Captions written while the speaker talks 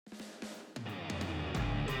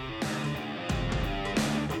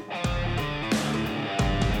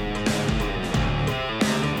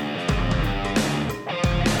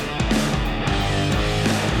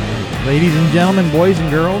Ladies and gentlemen, boys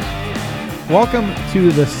and girls, welcome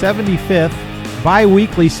to the 75th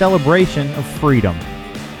bi-weekly celebration of freedom.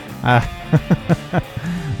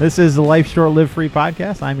 This is the Life Short, Live Free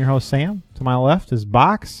podcast. I'm your host, Sam. To my left is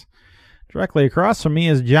Box. Directly across from me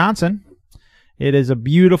is Johnson. It is a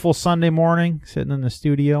beautiful Sunday morning, sitting in the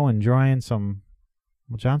studio enjoying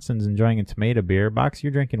Johnson's enjoying a tomato beer. Box,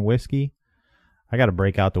 you're drinking whiskey. I got to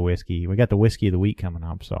break out the whiskey. We got the whiskey of the week coming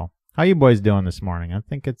up, so... How you boys doing this morning? I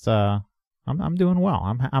think it's I'm doing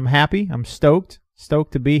well. I'm happy. I'm stoked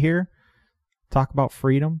to be here. Talk about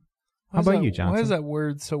freedom. How about you, Johnson? Why is that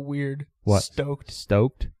word so weird? What? Stoked.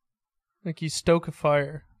 Stoked? Like you stoke a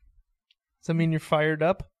fire. Does that mean you're fired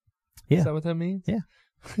up? Yeah. Is that what that means? Yeah.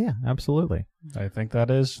 Yeah, absolutely. I think that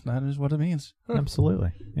is what it means. Huh.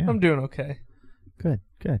 Absolutely. Yeah. I'm doing okay. Good.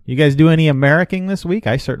 You guys do any Americaing this week?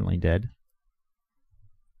 I certainly did.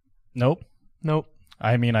 Nope.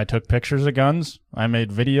 I mean, I took pictures of guns. I made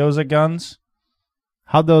videos of guns.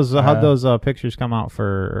 How'd those pictures come out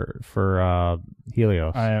for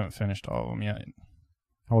Helios? I haven't finished all of them yet.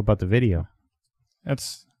 How about the video? I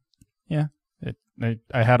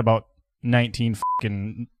had about 19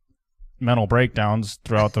 fucking mental breakdowns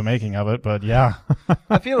throughout the making of it, but yeah.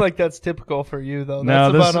 I feel like that's typical for you, though.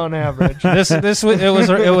 No, That's about on average.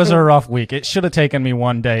 It was a rough week. It should have taken me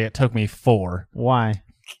one day. It took me 4. Why?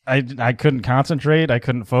 I couldn't concentrate. I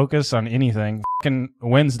couldn't focus on anything. Fucking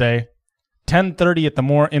Wednesday,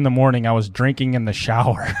 10:30 in the morning, I was drinking in the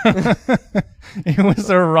shower. It was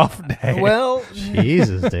a rough day. Well,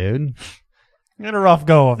 Jesus, dude. I had a rough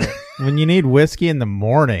go of it. When you need whiskey in the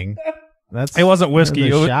morning, It wasn't whiskey.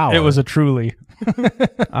 shower. It was a Truly.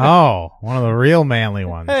 Oh, one of the real manly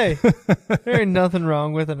ones. hey, there ain't nothing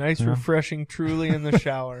wrong with a nice, refreshing Truly in the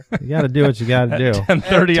shower. You got to do what you got to do.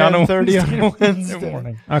 10:30 on a 10:30 on a Wednesday Wednesday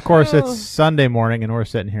morning. Of course, it's Sunday morning, and we're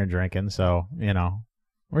sitting here drinking, so,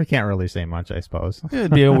 we can't really say much, I suppose. It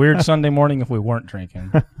would be a weird Sunday morning if we weren't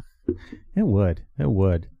drinking. It would. I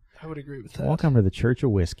would agree with that. Welcome to the Church of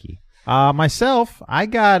Whiskey. Myself,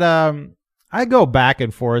 I go back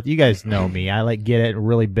and forth. You guys know me. I get it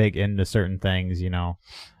really big into certain things,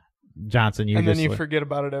 Johnson, and then you forget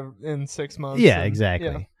about it in 6 months. Yeah, exactly.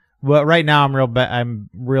 Yeah. But right now, I'm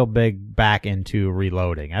real big back into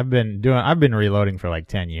reloading. I've been reloading for like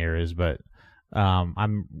 10 years, but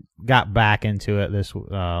I'm got back into it this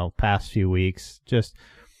past few weeks just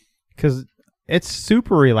because it's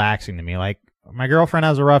super relaxing to me. Like my girlfriend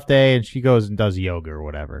has a rough day and she goes and does yoga or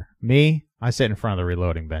whatever. Me, I sit in front of the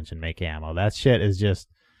reloading bench and make ammo. That shit is just,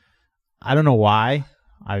 I don't know why.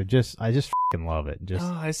 I just fucking love it.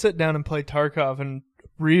 I sit down and play Tarkov and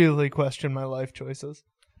really question my life choices.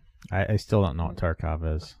 I still don't know what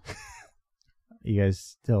Tarkov is. You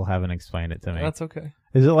guys still haven't explained it to me. That's okay.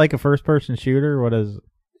 Is it like a first-person shooter? What is?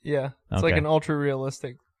 Yeah, it's like an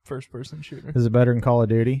ultra-realistic first-person shooter. Is it better than Call of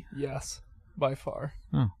Duty? Yes, by far.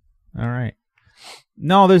 Oh, all right.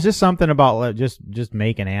 No, there's just something about just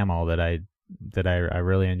making ammo that I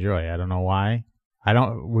really enjoy. I don't know why.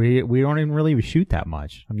 We don't even really shoot that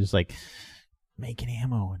much. I'm just like making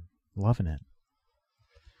ammo and loving it.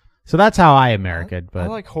 So that's how I America'd. But I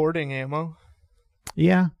like hoarding ammo.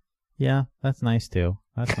 Yeah, that's nice too.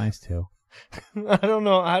 I don't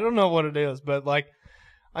know what it is, but like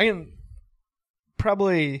I can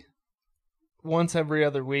probably once every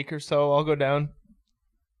other week or so I'll go down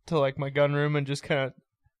to like my gun room and just kind of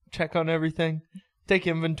check on everything, take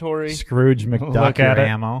inventory, Scrooge McDuck your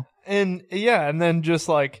ammo, and then just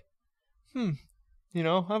like, I've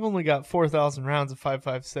only got 4,000 rounds of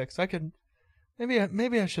 5.56. I could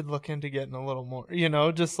maybe I should look into getting a little more.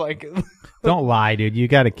 Just like don't lie, dude. You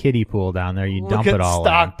got a kiddie pool down there. You dump it all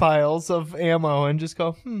in. Stockpiles of ammo and just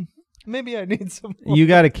go. Maybe I need some more. You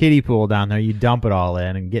got a kiddie pool down there. You dump it all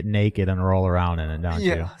in and get naked and roll around in it, don't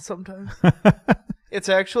you? Yeah, sometimes. It's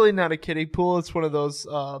actually not a kiddie pool. It's one of those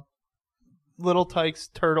Little Tikes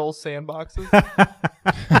turtle sandboxes.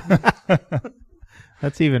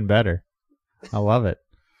 That's even better. I love it.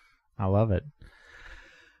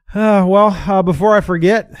 Before I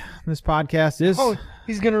forget, this podcast is... Oh,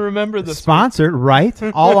 he's going to remember this. Sponsored, right?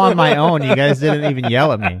 All on my own. You guys didn't even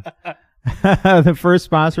yell at me. The first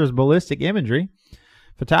sponsor is Ballistic Imagery.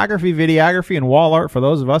 Photography, videography, and wall art for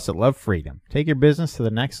those of us that love freedom. Take your business to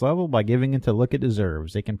the next level by giving it the look it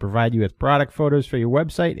deserves. They can provide you with product photos for your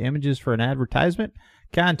website, images for an advertisement,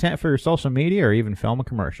 content for your social media, or even film a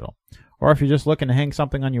commercial. Or if you're just looking to hang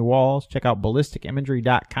something on your walls, check out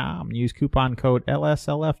ballisticimagery.com and use coupon code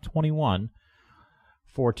LSLF21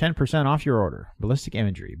 for 10% off your order. Ballistic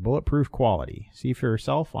Imagery, bulletproof quality. See for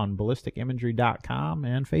yourself on ballisticimagery.com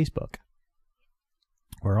and Facebook.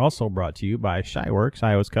 We're also brought to you by Shyworks,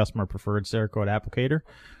 Iowa's customer preferred Cerakote applicator.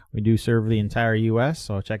 We do serve the entire U.S.,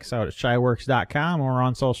 so check us out at shyworks.com or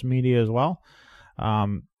on social media as well.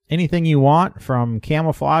 Anything you want, from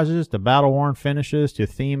camouflages to battle-worn finishes to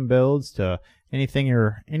theme builds to anything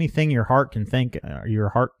your heart can think, your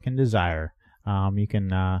heart can desire. You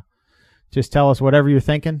can just tell us whatever you're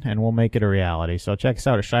thinking, and we'll make it a reality. So check us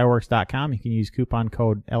out at shyworks.com. You can use coupon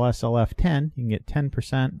code LSLF10. You can get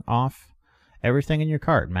 10% off everything in your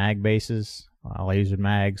cart: mag bases, laser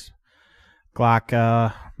mags, Glock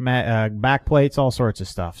back plates, all sorts of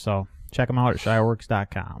stuff. So check them out at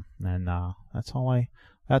shyworks.com. And that's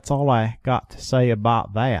all I got to say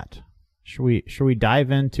about that. Should we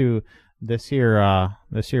dive into this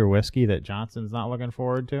here whiskey that Johnson's not looking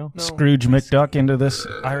forward to? No. Scrooge McDuck into this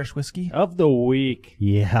Irish whiskey. Of the week.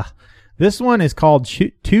 Yeah. This one is called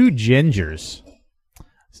Two Gingers.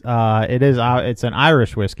 It's an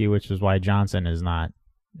Irish whiskey, which is why Johnson is not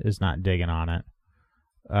digging on it.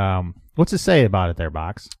 What's it say about it there,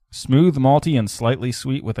 Box? Smooth, malty, and slightly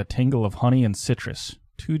sweet with a tingle of honey and citrus.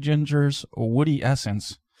 Two Gingers, woody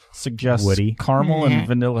essence. Suggests Woody. caramel and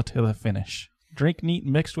vanilla to the finish. Drink neat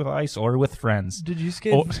mixed with ice or with friends. Did you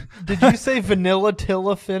say vanilla till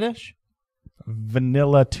a finish?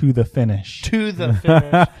 Vanilla to the finish. To the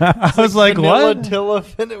finish. I was like, vanilla what? till a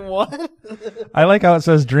finish. What? I like how it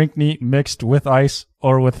says drink neat mixed with ice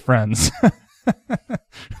or with friends.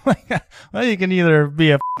 Well, you can either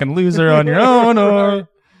be a fucking loser on your own or...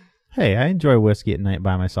 Hey, I enjoy whiskey at night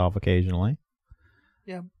by myself occasionally.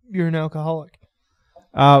 Yeah, you're an alcoholic.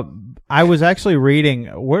 I was actually reading.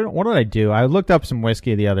 What did I do? I looked up some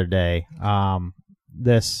whiskey the other day. The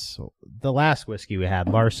last whiskey we had,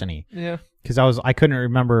 Larceny. Yeah. Because I couldn't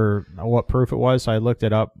remember what proof it was, so I looked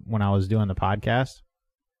it up when I was doing the podcast.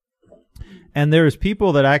 And there's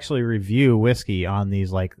people that actually review whiskey on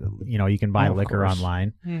these, like, you can buy liquor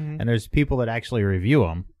online, and there's people that actually review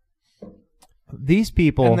them. These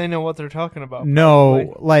people, And they know what they're talking about. no,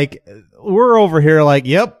 probably. like, we're over here like,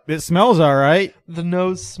 yep, it smells all right. The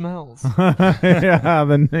nose smells.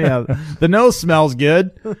 The nose smells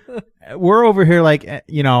good. We're over here like,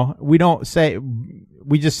 we don't say,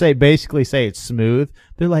 we just basically say it's smooth.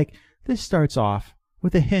 They're like, this starts off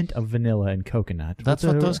with a hint of vanilla and coconut. That's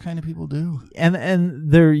what those kind of people do. And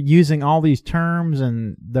they're using all these terms,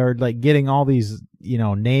 and they're like getting all these,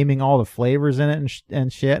 naming all the flavors in it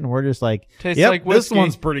and shit. And we're just like, Tastes yep, like this whiskey.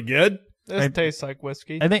 one's pretty good. This tastes like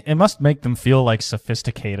whiskey. I think it must make them feel like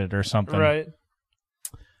sophisticated or something. Right.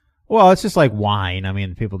 Well, it's just like wine. I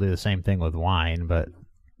mean, people do the same thing with wine, but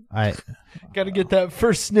Got to get that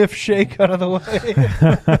first sniff shake out of the way.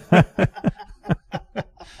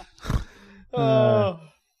 Oh.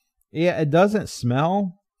 Yeah, it doesn't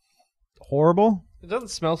smell horrible. It doesn't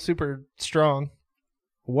smell super strong.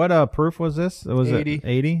 What proof was this? Was 80. it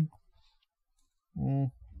 80?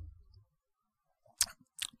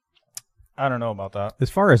 I don't know about that. As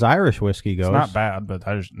far as Irish whiskey goes, It's not bad, but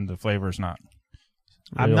the flavor's not.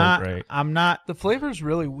 I'm really not. Great. I'm not. The flavor's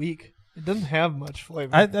really weak. It doesn't have much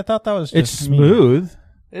flavor. I thought that was It's just me. smooth.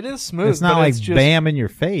 It is smooth. It's not but like it's just, bam in your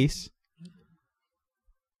face.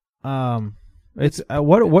 It's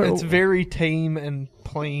what? It's very tame and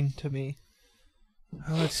plain to me.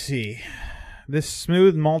 Let's see. This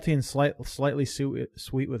smooth, malty, and slightly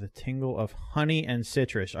sweet with a tingle of honey and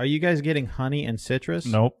citrus. Are you guys getting honey and citrus?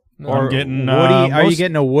 Nope. No. Or I'm getting woody? Are you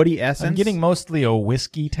getting a woody essence? I'm getting mostly a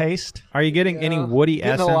whiskey taste. Are you getting any woody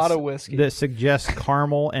Getting essence? a lot of whiskey. that suggests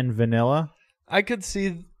caramel and vanilla. I could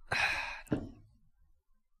see.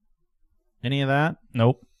 Any of that?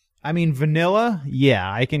 Nope. I mean, vanilla.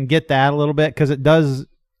 Yeah, I can get that a little bit because it does.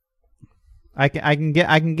 I can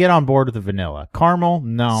get on board with the vanilla. Caramel,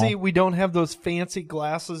 no. See, we don't have those fancy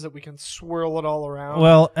glasses that we can swirl it all around.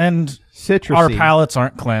 Well, and Citrusy. our palates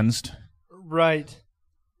aren't cleansed. Right.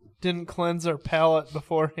 Didn't cleanse our palate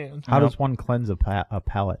beforehand. How does one cleanse a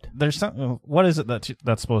palate? There's some. What is it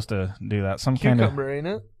that's supposed to do that? Some kind of. Cucumber, ain't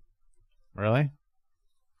it? Really?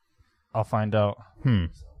 I'll find out.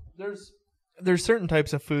 There's certain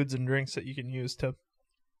types of foods and drinks that you can use to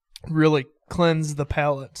really cleanse the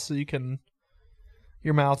palate, so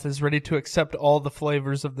your mouth is ready to accept all the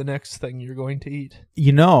flavors of the next thing you're going to eat.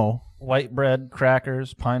 White bread,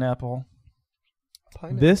 crackers, pineapple.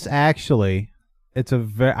 This actually, it's a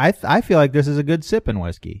very. I feel like this is a good sipping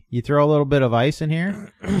whiskey. You throw a little bit of ice in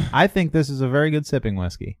here. I think this is a very good sipping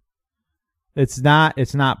whiskey. It's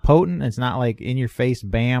not potent. It's not like in your face,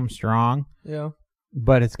 bam, strong. Yeah.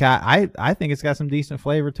 But it's got. I think it's got some decent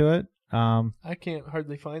flavor to it. I can't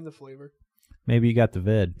hardly find the flavor. Maybe you got the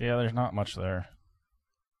vid. Yeah, there's not much there.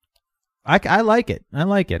 I like it. I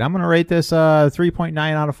like it. I'm gonna rate this 3.9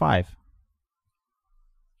 out of 5.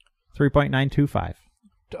 3.925.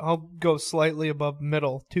 I'll go slightly above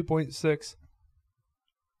middle, 2.6.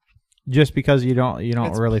 Just because you don't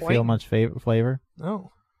It's really plain. feel much flavor?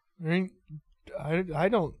 No, I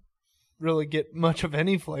don't really get much of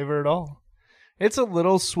any flavor at all. It's a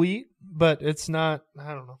little sweet, but it's not.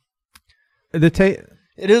 I don't know.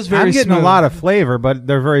 It is very. I'm getting smooth. a lot of flavor, but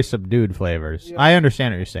they're very subdued flavors. Yeah. I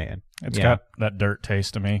understand what you're saying. It's Yeah. got that dirt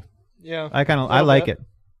taste to me. Yeah, I like it.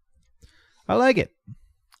 I like it.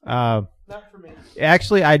 Not for me.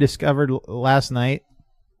 Actually, I discovered last night.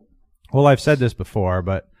 Well, I've said this before,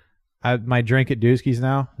 but my drink at Dusky's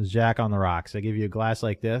now is Jack on the Rocks. They give you a glass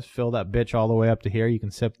like this, fill that bitch all the way up to here. You can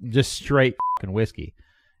sip just straight fucking whiskey.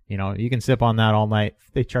 You know, you can sip on that all night.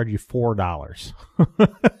 They charge you $4.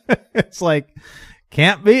 It's like,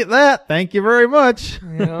 can't beat that. Thank you very much.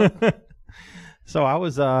 Yeah. So I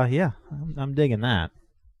was, I'm digging that.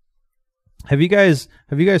 Have you guys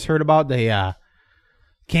heard about the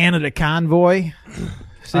Canada convoy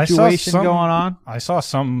situation going on? I saw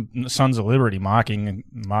some Sons of Liberty mocking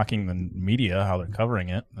the media, how they're covering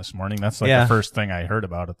it this morning. That's like Yeah. the first thing I heard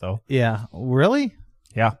about it, though. Yeah, really?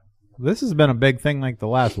 Yeah. This has been a big thing like the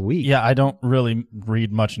last week. Yeah, I don't really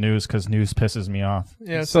read much news because news pisses me off.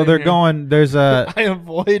 Yeah. So same they're here. going. There's a I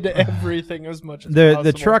avoid everything as much as the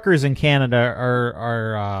possible. truckers in Canada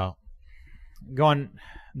are going.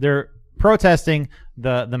 They're protesting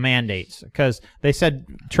the mandates because they said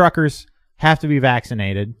truckers have to be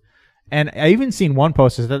vaccinated, and I even seen one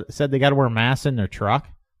post that said they got to wear masks in their truck.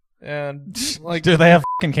 And like, Do they have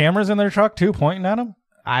fucking cameras in their truck too, pointing at them?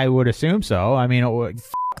 I would assume so. I mean,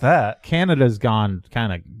 That. Canada's gone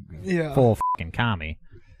kind of yeah, full fucking commie.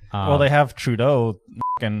 Well, they have Trudeau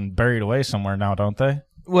fucking buried away somewhere now, don't they?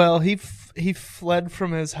 Well, he fled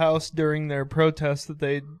from his house during their protest that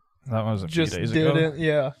they That was a few just days did ago. it.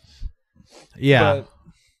 Yeah. yeah. But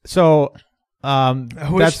So I wish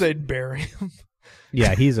that's- they'd bury him.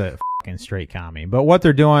 Yeah, he's a fucking straight commie. But what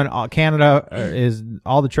they're doing, Canada is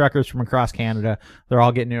all the truckers from across Canada. They're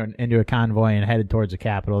all getting into a convoy and headed towards the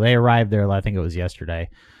capital. They arrived there, I think it was yesterday.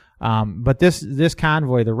 But this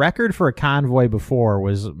convoy, the record for a convoy before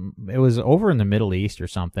was over in the Middle East or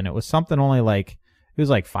something. It was something it was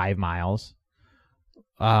like 5 miles.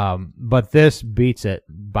 But this beats it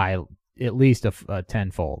by at least a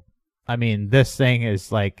tenfold. I mean, this thing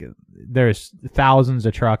is like there's thousands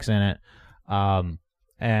of trucks in it.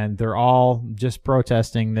 And they're all just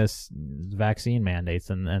protesting this vaccine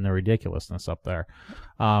mandates and the ridiculousness up there.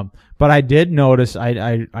 But I did notice,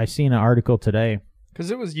 I seen an article today.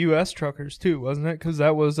 Because it was U.S. truckers too, wasn't it? Because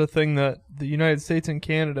that was a thing that the United States and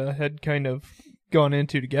Canada had kind of gone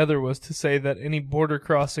into together, was to say that any border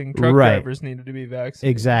crossing truck Right. drivers needed to be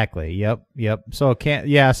vaccinated. Exactly. Yep. So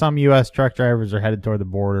some U.S. truck drivers are headed toward the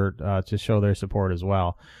border to show their support as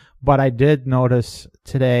well. But I did notice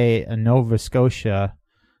today Nova Scotia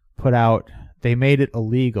they made it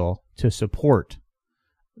illegal to support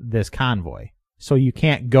this convoy. So you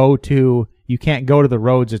can't go to the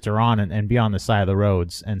roads that they're on and be on the side of the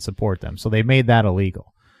roads and support them. So they made that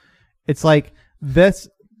illegal. It's like this,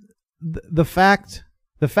 the fact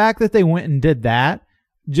that they went and did that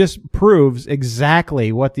just proves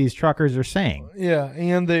exactly what these truckers are saying. Yeah,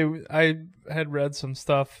 and I had read some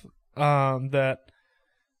stuff that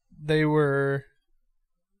they were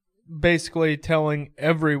basically telling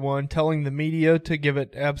the media to give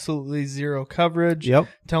it absolutely zero coverage. Yep.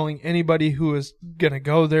 Telling anybody who is going to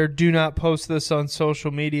go there, do not post this on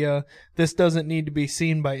social media. This doesn't need to be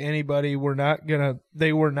seen by anybody.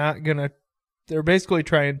 They're basically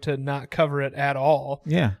trying to not cover it at all.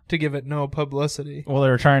 Yeah. To give it no publicity. Well, they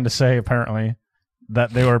were trying to say, apparently,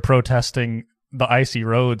 that they were protesting the icy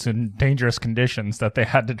roads and dangerous conditions that they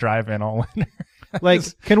had to drive in all winter. Like,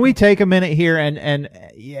 can we take a minute here and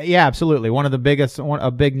yeah, absolutely. One of the biggest,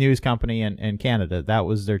 a big news company in Canada, that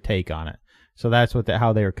was their take on it. So that's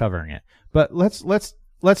how they were covering it. But let's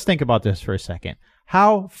think about this for a second.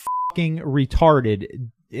 How fucking retarded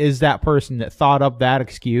is that person that thought up that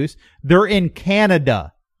excuse? They're in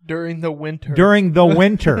Canada During the winter.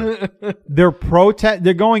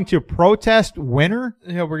 They're going to protest winter?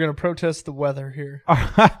 Yeah, we're going to protest the weather here.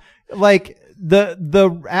 Like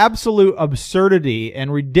the absolute absurdity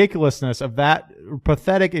and ridiculousness of that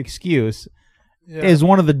pathetic excuse Yeah. is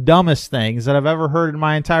one of the dumbest things that I've ever heard in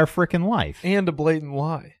my entire freaking life. And a blatant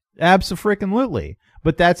lie. Absolutely.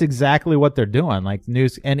 But that's exactly what they're doing. Like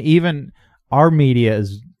news, and even our media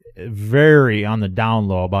is very on the down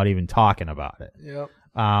low about even talking about it. Yep.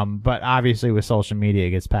 But obviously with social media,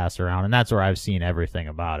 it gets passed around, and that's where I've seen everything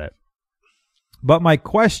about it. But my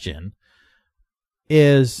question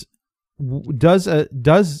is,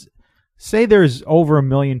 does say there's over 1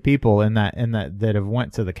 million people in that have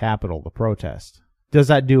went to the Capitol to protest. does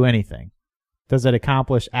that do anything? Does it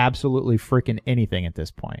accomplish absolutely freaking anything at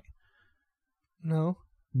this point? No.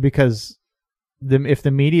 Because if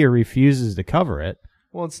the media refuses to cover it,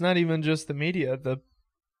 Well, it's not even just the media. The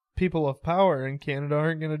people of power in Canada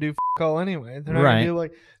aren't going to do all anyway. They're not going to be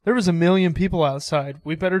like, there was 1 million people outside.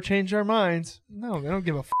 We better change our minds. No, they don't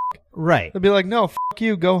give a right? They'll be like, no,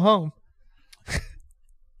 you, go home.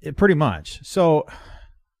 Pretty much. So,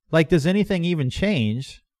 like, does anything even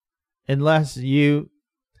change unless you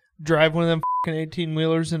drive one of them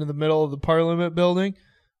 18-wheelers into the middle of the Parliament building?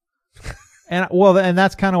 And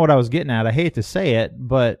that's kind of what I was getting at. I hate to say it,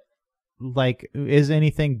 but like, is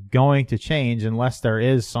anything going to change unless there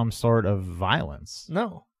is some sort of violence?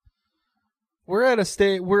 No. We're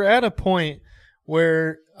at a point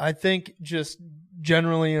where I think just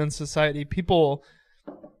generally in society, people,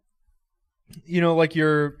 like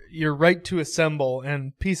your right to assemble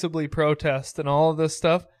and peaceably protest and all of this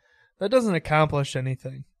stuff, that doesn't accomplish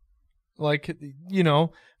anything. Like,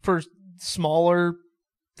 for smaller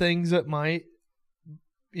things it might,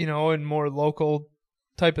 and more local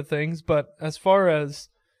type of things. But as far as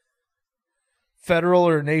federal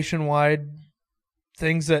or nationwide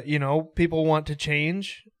things that, people want to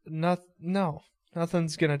change,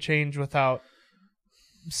 nothing's going to change without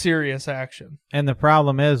serious action. And the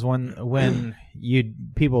problem is when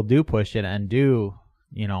people do push it and do,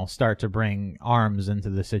 start to bring arms into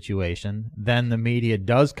the situation, then the media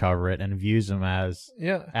does cover it and views them as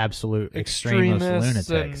absolute extremist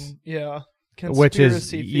lunatics. And, which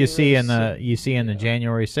is you see in theorists the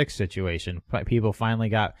January 6th situation. People finally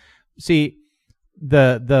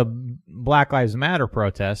the Black Lives Matter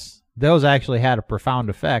protests. Those actually had a profound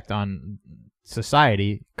effect on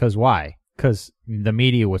society. Because why? Because the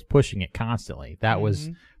media was pushing it constantly. That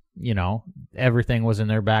was, everything was in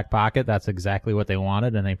their back pocket. That's exactly what they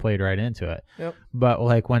wanted, and they played right into it. Yep. But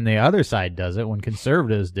like when the other side does it, when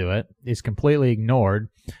conservatives do it, it's completely ignored.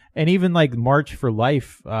 And even like March for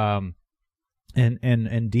Life,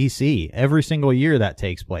 in DC, every single year that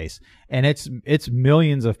takes place, and it's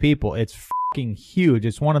millions of people. It's fucking huge.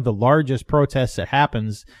 It's one of the largest protests that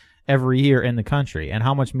happens every year in the country. And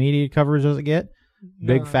how much media coverage does it get?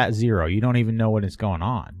 Big fat zero. You don't even know what is going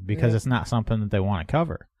on because it's not something that they want to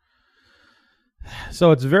cover.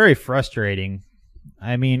 So it's very frustrating.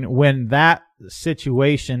 I mean, when that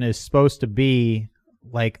situation is supposed to be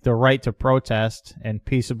like the right to protest and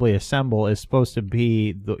peaceably assemble is supposed to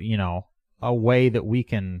be a way that we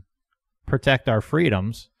can protect our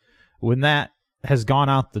freedoms, when that has gone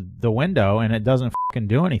out the window and it doesn't fucking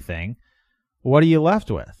do anything, what are you left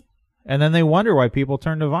with? And then they wonder why people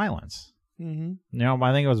turn to violence. Mm-hmm.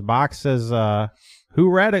 I think it was Box says,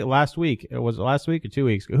 who last week? It was last week or 2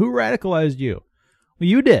 weeks ago. Who radicalized you? Well,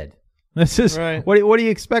 you did. This is right. What do you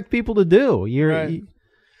expect people to do?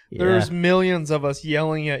 There's millions of us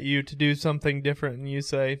yelling at you to do something different, and you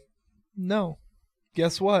say, no.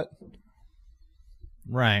 Guess what?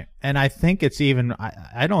 Right. And I think it's even,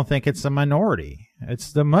 I don't think it's a minority.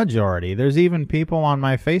 It's the majority. There's even people on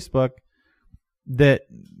my Facebook that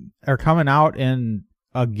are coming out and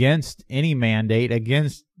against any mandate,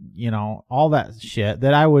 against, all that shit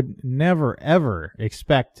that I would never, ever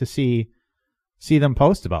expect to see them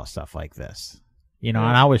post about stuff like this. And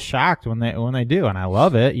I was shocked when they do. And I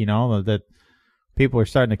love it, that people are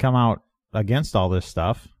starting to come out against all this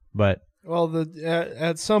stuff. But well,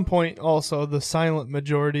 at some point, also the silent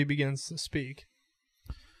majority begins to speak.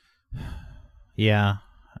 Yeah.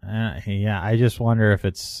 I just wonder if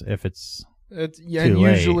it's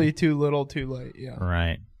usually too little, too late. Yeah.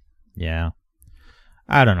 Right. Yeah.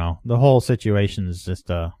 I don't know. The whole situation is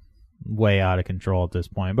just way out of control at this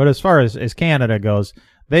point. But as far as Canada goes,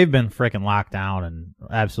 they've been freaking locked down and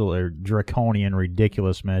absolutely draconian,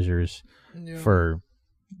 ridiculous measures for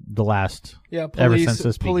the last ever since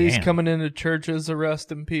this police began. Coming into churches,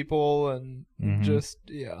 arresting people, and just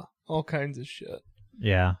all kinds of shit.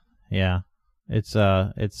 Yeah.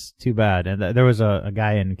 It's too bad. And there was a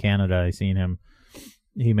guy in Canada. I seen him.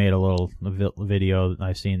 He made a little video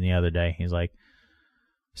I seen the other day. He's like,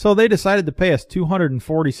 so they decided to pay us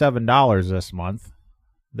 $247 this month.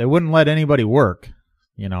 They wouldn't let anybody work.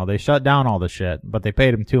 They shut down all the shit, but they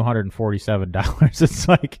paid him $247. It's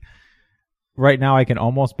like, right now I can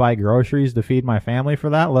almost buy groceries to feed my family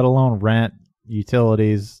for that, let alone rent,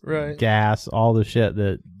 utilities, gas, all the shit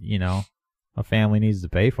that, a family needs to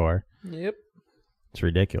pay for. Yep. It's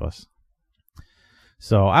ridiculous.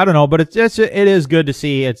 So I don't know, but it is good to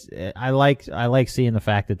see. I like seeing the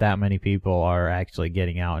fact that many people are actually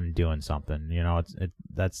getting out and doing something.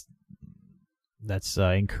 That's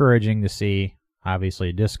encouraging to see.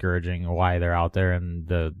 Obviously discouraging why they're out there and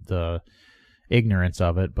the ignorance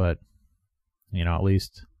of it, but You know, at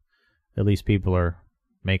least people are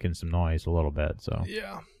making some noise a little bit. So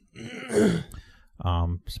Yeah.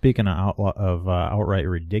 Speaking of outright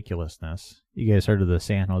ridiculousness, you guys heard of the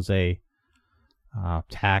San Jose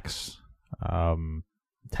tax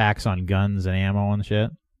on guns and ammo and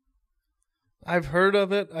shit? I've heard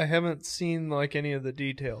of it. I haven't seen like any of the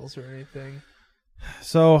details or anything.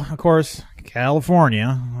 So, of course,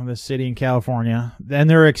 California, the city in California, and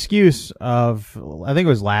their excuse of, I think it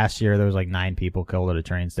was last year, there was like 9 people killed at a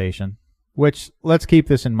train station, which, let's keep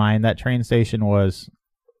this in mind, that train station was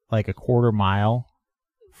like a quarter mile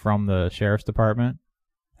from the sheriff's department.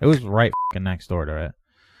 It was right fucking next door to it.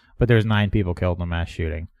 But there's 9 people killed in a mass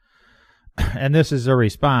shooting. And this is a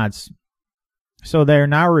response. So they're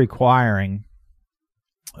now requiring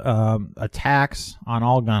a tax on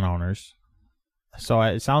all gun owners. So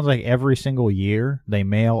it sounds like every single year they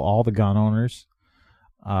mail all the gun owners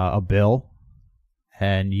a bill,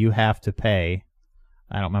 and you have to pay,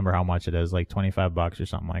 I don't remember how much it is, like $25 or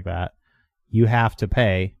something like that. You have to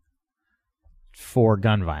pay for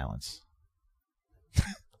gun violence.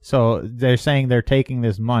 So they're saying they're taking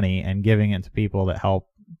this money and giving it to people that help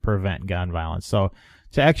prevent gun violence. So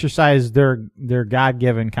to exercise their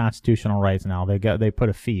God-given constitutional rights now, they put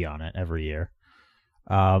a fee on it every year.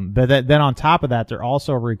 But then on top of that, they're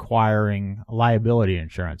also requiring liability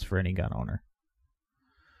insurance for any gun owner.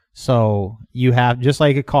 So you have, just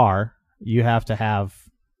like a car, you have to have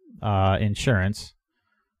insurance.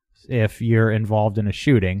 If you're involved in a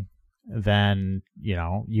shooting, then, you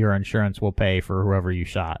know, your insurance will pay for whoever you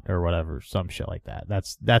shot or whatever, some shit like that.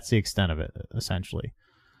 That's the extent of it, essentially.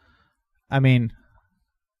 I mean,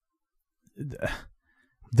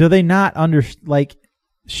 do they not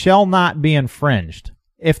shall not be infringed?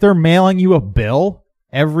 If they're mailing you a bill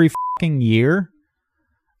every fucking year,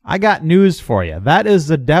 I got news for you. That is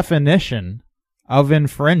the definition of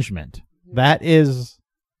infringement. That's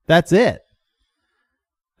it.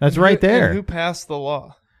 That's right there. And who passed the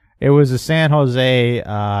law? It was the San Jose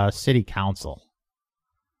City Council.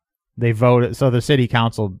 They voted, so the city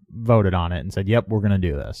council voted on it and said, "Yep, we're going to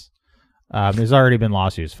do this." There's already been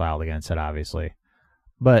lawsuits filed against it, obviously,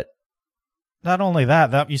 but not only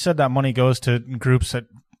that you said that money goes to groups that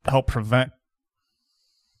help prevent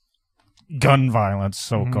gun violence,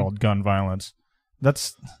 so-called gun violence.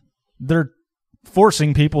 They're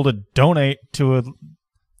forcing people to donate to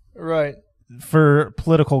Right. for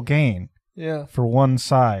political gain. Yeah. For one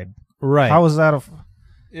side. right. How is that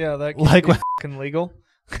Yeah, that Like can be fucking legal.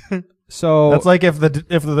 So that's like if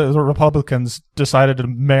the Republicans decided to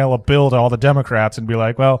mail a bill to all the Democrats and be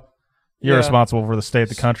like, well, you're Yeah. responsible for the state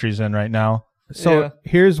the country's in right now. So Yeah.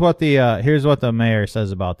 here's what the mayor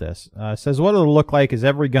says about this. Says what it'll look like is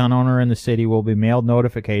every gun owner in the city will be mailed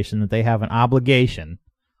notification that they have an obligation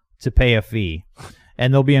to pay a fee,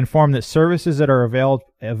 and they'll be informed that services that are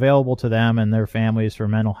available to them and their families for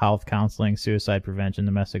mental health counseling, suicide prevention,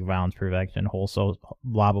 domestic violence prevention, wholesale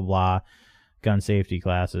blah blah blah, gun safety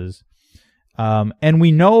classes. And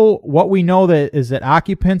we know that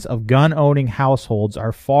occupants of gun-owning households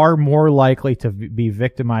are far more likely to be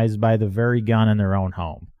victimized by the very gun in their own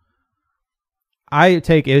home. I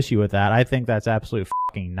take issue with that. I think that's absolute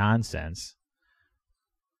fucking nonsense.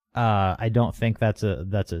 I don't think that's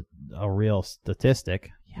a real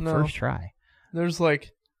statistic. Yeah, No. First try. There's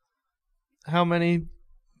like how many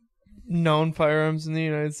known firearms in the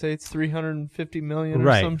United States? 350 million or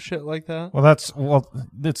Right. some shit like that. Well,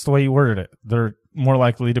 that's the way you worded it. They're more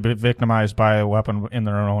likely to be victimized by a weapon in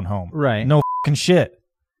their own home. Right. No fucking shit.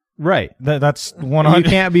 Right. That's You 100.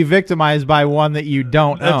 can't be victimized by one that you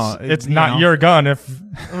don't own. It's You not know. your gun if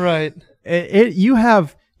Right. You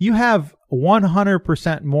have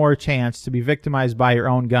 100% more chance to be victimized by your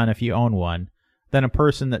own gun if you own one than a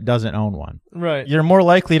person that doesn't own one. Right. you're more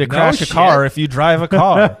likely to No crash a shit. car if you drive a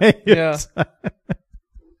car. Yeah.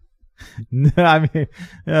 No, I mean,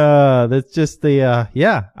 that's just the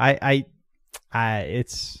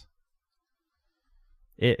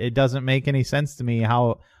it doesn't make any sense to me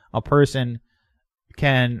how a person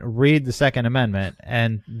can read the Second Amendment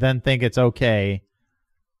and then think it's okay.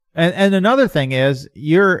 And another thing is,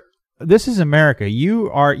 this is America.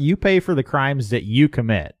 You pay for the crimes that you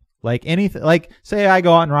commit. Like anything, like say I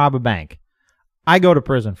go out and rob a bank, I go to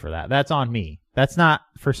prison for that. That's on me. That's not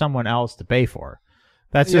for someone else to pay for.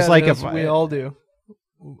 That's just like if we all do.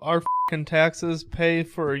 Our fucking taxes pay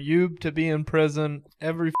for you to be in prison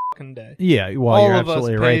every fucking day. yeah. Well, all you're of us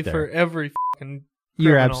absolutely pay right for there. every fucking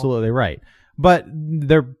You're criminal. absolutely right. But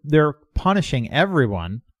they're punishing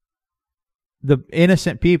everyone, the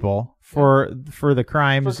innocent people, for the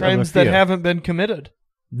crimes for crimes of a that few. haven't been committed.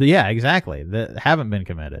 Yeah, exactly. That haven't been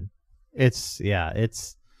committed. It's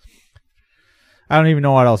I don't even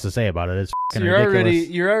know what else to say about it. It's So fucking ridiculous.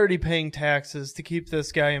 you're already paying taxes to keep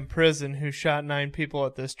this guy in prison who shot 9 people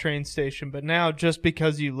at this train station. But now, just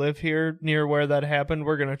because you live here near where that happened,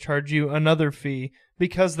 we're going to charge you another fee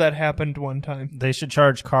because that happened one time. They should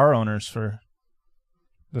charge car owners for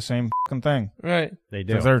the same fucking thing. Right. They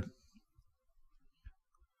do. 'Cause they're,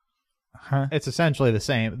 huh? It's essentially the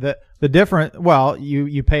same. The different. Well,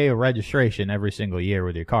 you pay a registration every single year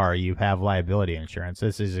with your car. You have liability insurance.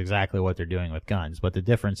 This is exactly what they're doing with guns. But the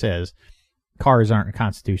difference is, cars aren't a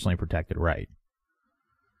constitutionally protected right.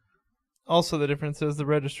 Also, the difference is the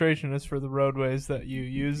registration is for the roadways that you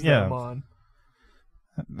use Yeah. them on.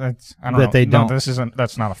 That's I don't That know. they No, don't- this isn't.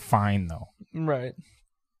 That's not a fine though. Right.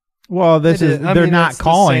 Well, this It is is. I they're mean, not it's the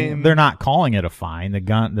calling same- they're not calling it a fine.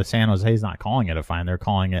 The San Jose's not calling it a fine. They're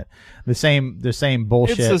calling it the same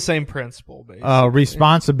bullshit. It's the same principle, basically.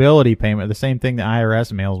 Responsibility payment, the same thing the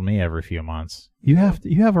IRS mails me every few months. You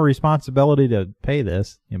have a responsibility to pay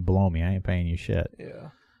this. You blow me. I ain't paying you shit. Yeah.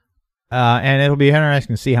 And it'll be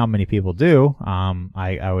interesting to see how many people do.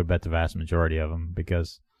 I would bet the vast majority of them,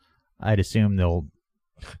 because I'd assume they'll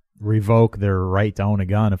revoke their right to own a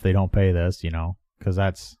gun if they don't pay this. Because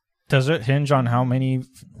that's. Does it hinge on how many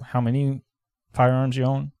firearms you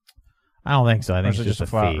own? I don't think so. I Or think is it's it just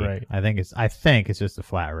just a a flat fee. rate? I think it's just a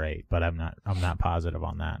flat rate, but I'm not positive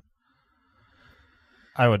on that.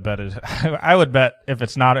 I would bet it. I would bet if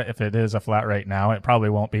it is a flat rate now, it probably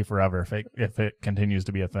won't be forever if it continues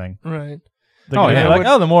to be a thing. Right.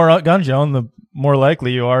 The more guns you own, the more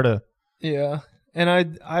likely you are to Yeah. And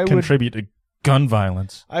I would contribute to gun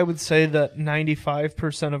violence. I would say that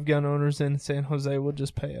 95% of gun owners in San Jose would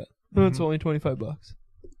just pay it. It's only $25.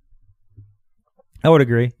 I would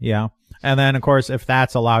agree. Yeah. And then, of course, if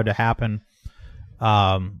that's allowed to happen,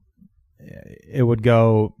 it would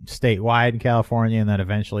go statewide in California and then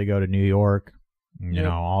eventually go to New York,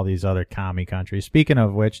 Yep. all these other commie countries. Speaking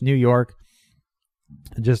of which, New York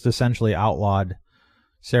just essentially outlawed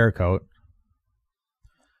Cerakote.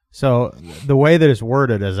 So the way that it's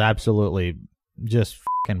worded is absolutely just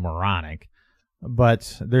fucking moronic.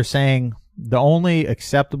 But they're saying the only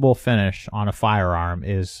acceptable finish on a firearm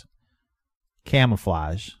is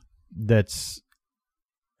camouflage. That's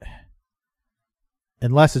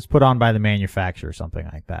unless it's put on by the manufacturer or something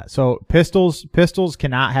like that. So pistols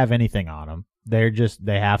cannot have anything on them.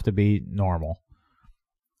 They have to be normal.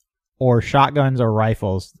 Or shotguns or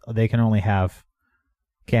rifles, they can only have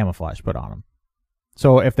camouflage put on them.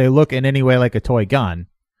 So if they look in any way like a toy gun,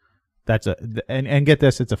 and get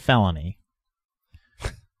this, it's a felony.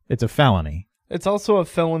 It's a felony. It's also a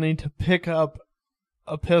felony to pick up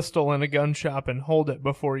a pistol in a gun shop and hold it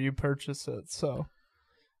before you purchase it. So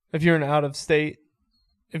if you're an out of state,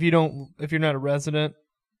 if you're not a resident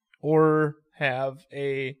or have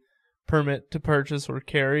a permit to purchase or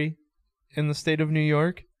carry in the state of New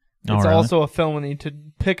York, Oh, it's really? also a felony to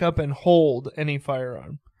pick up and hold any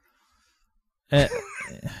firearm.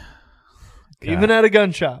 Even at a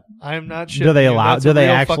gun shop. I am not shitting Do they you. allow? That's Do a they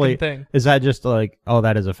real actually? fucking thing. Is that just like, oh,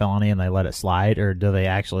 that is a felony, and they let it slide, or do they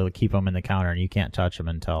actually keep them in the counter and you can't touch them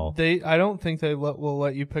until? I don't think they will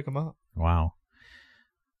let you pick them up. Wow.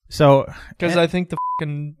 So Because I think the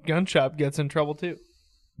fucking gun shop gets in trouble too.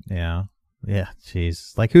 yeah,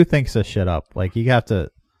 jeez, like who thinks this shit up? Like you have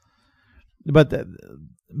to. But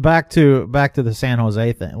back to the San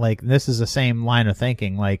Jose thing. Like this is the same line of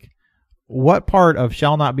thinking. Like what part of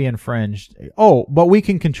shall not be infringed? Oh, but we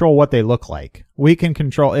can control what they look like. We can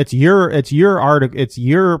control. It's your article. It's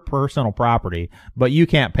your personal property, but you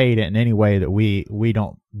can't paint it in any way that we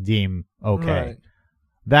don't deem okay. Right.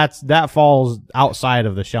 That falls outside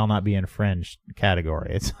of the shall not be infringed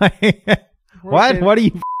category. It's like what? Okay. What are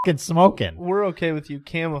you fucking smoking? We're okay with you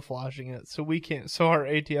camouflaging it, so our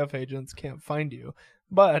ATF agents can't find you.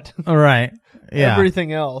 But All right. Yeah.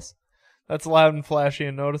 everything else that's loud and flashy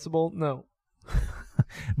and noticeable, no.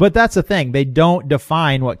 But that's the thing. They don't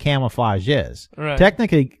define what camouflage is. Right.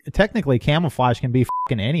 Technically, camouflage can be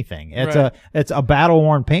fucking anything. It's a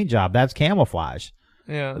battle-worn paint job. That's camouflage.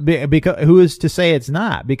 Yeah. Because who is to say it's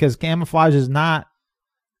not? Because camouflage is not.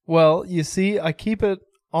 Well, you see, I keep it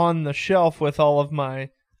on the shelf with all of my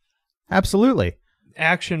Absolutely.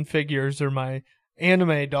 action figures or my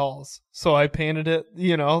anime dolls. So I painted it,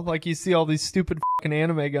 like you see all these stupid fucking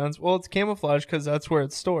anime guns. Well, it's camouflage because that's where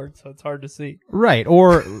it's stored, so it's hard to see. Right.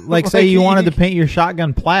 Or like say Like, you wanted to paint your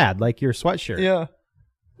shotgun plaid like your sweatshirt. Yeah.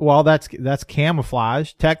 Well, that's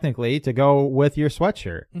camouflage technically to go with your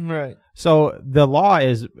sweatshirt. Right. So the law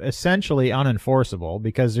is essentially unenforceable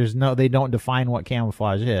because they don't define what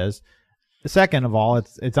camouflage is. Second of all,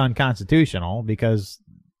 it's unconstitutional because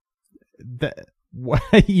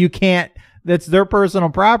you can't That's their personal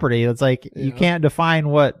property. It's like you Yeah. can't define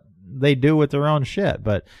what they do with their own shit.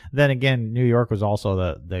 But then again, New York was also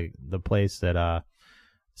the place that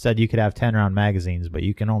said you could have 10-round magazines, but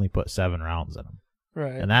you can only put 7 rounds in them,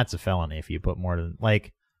 Right. and that's a felony if you put more than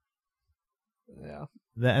like. Yeah.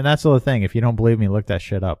 And that's the other thing. If you don't believe me, look that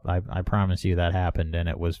shit up. I promise you that happened, and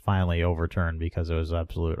it was finally overturned because it was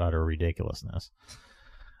absolute utter ridiculousness.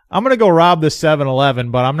 I'm going to go rob this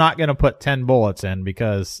 7-Eleven, but I'm not going to put 10 bullets in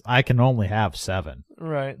because I can only have 7.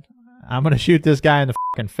 Right. I'm going to shoot this guy in the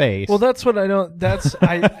fucking face. Well, that's what I don't.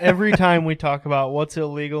 Every time we talk about what's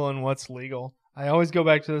illegal and what's legal, I always go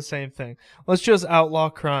back to the same thing. Let's just outlaw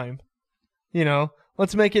crime. You know,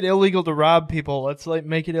 let's make it illegal to rob people. Let's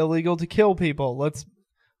make it illegal to kill people.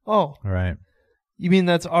 Right. You mean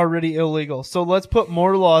that's already illegal? So let's put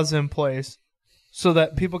more laws in place so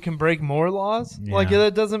that people can break more laws? Yeah. Like,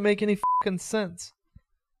 that doesn't make any fucking sense.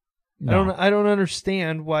 No. I don't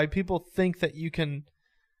understand why people think that you can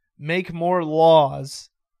make more laws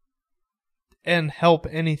and help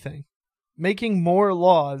anything. Making more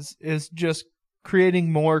laws is just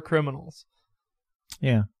creating more criminals.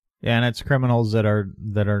 Yeah. Yeah, and it's criminals that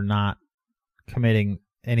are not committing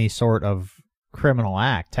any sort of criminal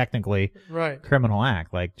act, technically Right. criminal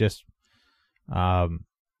act, like just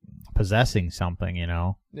possessing something, you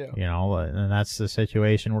know. Yeah. You know, and that's the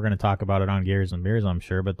situation. We're going to talk about it on Gears and Beers, I'm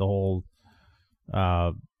sure, but the whole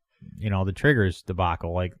the triggers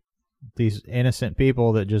debacle, like these innocent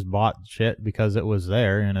people that just bought shit because it was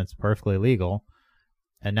there and it's perfectly legal,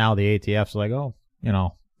 and now the ATF's like, oh,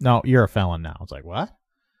 no, you're a felon now. It's like, what?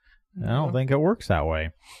 I don't think it works that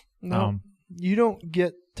way. No, you don't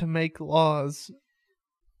get to make laws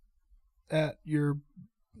at your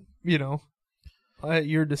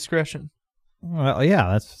discretion. Well,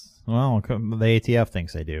 yeah, the ATF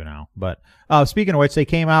thinks they do now. But speaking of which, they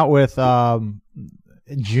came out with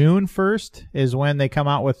June 1st is when they come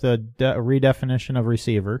out with the redefinition of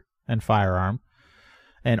receiver and firearm.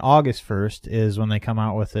 And August 1st is when they come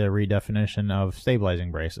out with the redefinition of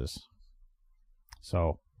stabilizing braces.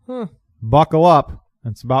 So buckle up.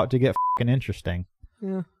 It's about to get fucking interesting.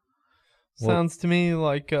 Yeah. Sounds to me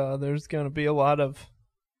like there's going to be a lot of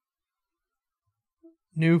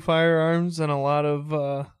new firearms and a lot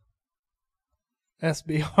of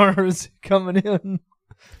SBRs coming in.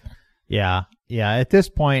 Yeah. Yeah. At this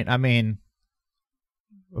point, I mean,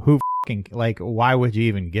 who fucking, like, why would you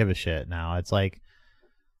even give a shit now? It's like,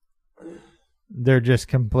 they're just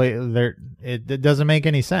completely, it doesn't make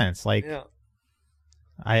any sense. Like, Yeah.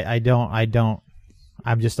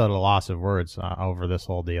 I'm just at a loss of words over this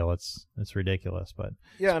whole deal. It's ridiculous, but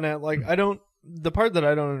Yeah, and the part that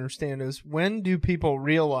I don't understand is, when do people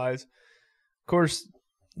realize, of course,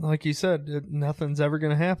 like you said, nothing's ever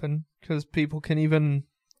going to happen because people can even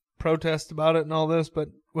protest about it and all this, but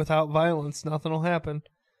without violence, nothing will happen.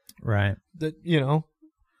 right. That,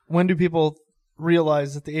 when do people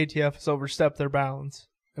realize that the ATF has overstepped their bounds?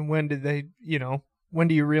 And when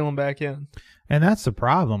do you reel them back in? And that's the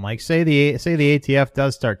problem. Like, say the ATF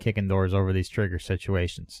does start kicking doors over these trigger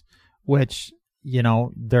situations, which,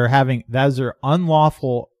 those are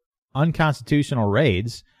unlawful, unconstitutional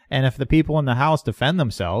raids. And if the people in the house defend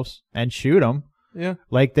themselves and shoot them, Yeah.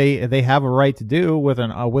 like they have a right to do with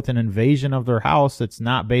an invasion of their house that's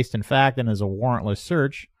not based in fact and is a warrantless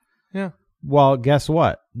search. Yeah. Well, guess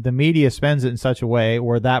what? The media spends it in such a way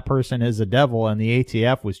where that person is a devil and the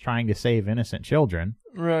ATF was trying to save innocent children.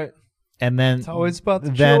 Right. And then It's always about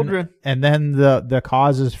the children. And then the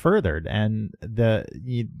cause is furthered, and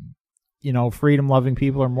freedom-loving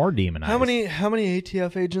people are more demonized. How many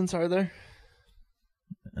ATF agents are there?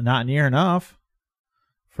 Not near enough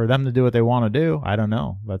for them to do what they want to do. I don't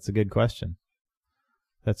know. That's a good question.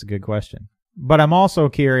 But I'm also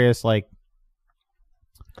curious, like,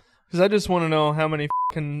 Because I just want to know how many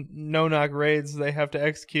fucking no-knock raids they have to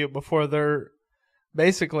execute before they're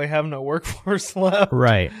basically have no workforce left.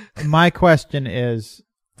 right. My question is,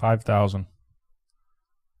 5,000.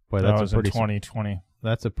 boy, That that's was a in pretty 2020,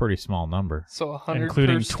 that's a pretty small number. So 100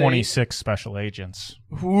 including per state? 26 special agents.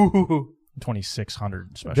 Ooh.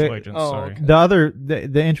 2,600 special agents. Oh, Sorry. okay.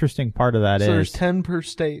 The interesting part of that So there's is 10 per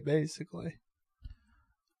state, basically.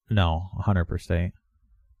 no 100 per state.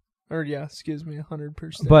 Or, yeah, excuse me, 100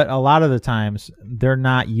 per state. But a lot of the times they're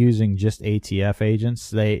not using just ATF agents.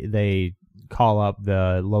 They call up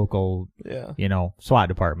the local, yeah. SWAT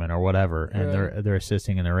department or whatever, and Right. they're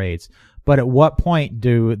assisting in the raids. But at what point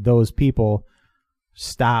do those people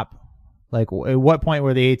stop? Like, at what point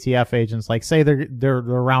were the ATF agents, like, say they're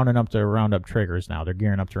rounding up to round up triggers now? They're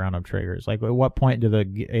gearing up to round up triggers. Like, at what point do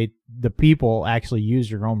the people actually use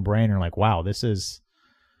your own brain and are like, wow, this is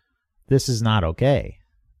not okay?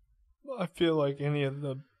 I feel like any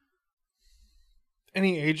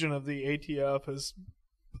agent of the ATF is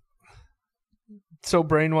so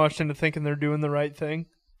brainwashed into thinking they're doing the right thing.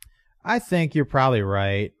 I think you're probably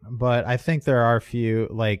right, but I think there are a few.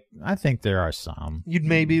 Like, I think there are some. You'd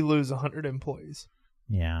maybe lose 100 employees.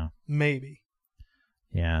 Yeah. Maybe.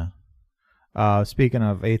 Yeah. Speaking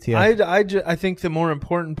of ATF, I think the more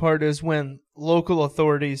important part is when local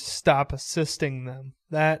authorities stop assisting them.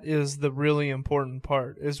 That is the really important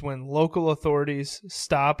part, is when local authorities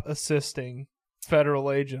stop assisting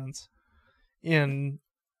federal agents in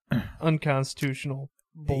unconstitutional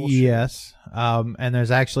bullshit. Yes. And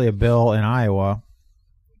there's actually a bill in Iowa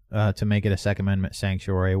to make it a Second Amendment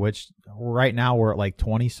sanctuary, which right now we're at like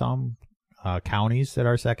 20-some counties that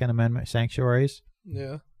are Second Amendment sanctuaries.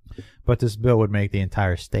 Yeah. But this bill would make the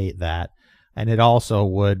entire state that. And it also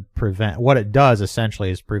would prevent, what it does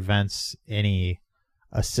essentially is prevents any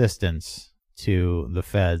assistance to the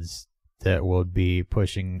feds that would be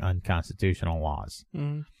pushing unconstitutional laws.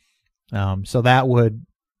 Mm-hmm. So that would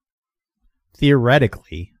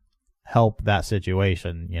theoretically help that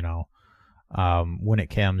situation, when it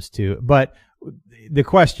comes to. But the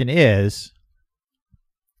question is,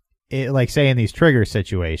 like say in these trigger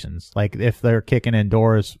situations, like if they're kicking in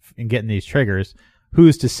doors and getting these triggers,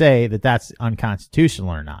 who's to say that that's unconstitutional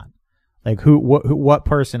or not? Like what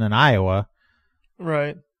person in Iowa,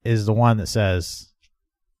 right, is the one that says,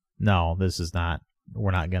 no, this is not.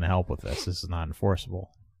 We're not going to help with this. This is not enforceable.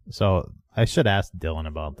 So I should ask Dylan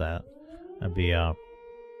about that. That'd be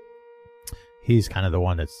he's kind of the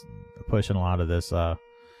one that's pushing a lot of this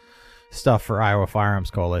stuff for Iowa Firearms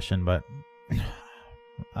Coalition, but.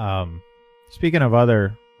 Speaking of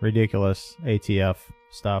other ridiculous ATF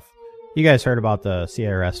stuff, you guys heard about the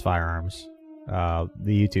CRS Firearms, the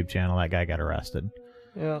YouTube channel. That guy got arrested.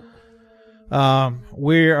 Yeah.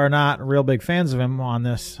 We are not real big fans of him on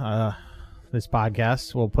this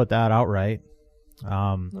podcast. We'll put that outright.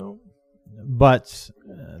 No. But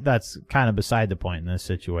that's kind of beside the point in this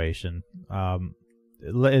situation.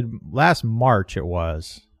 Last March it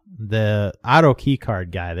was. The auto key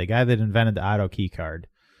card guy, the guy that invented the auto key card.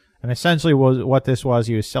 And essentially what this was,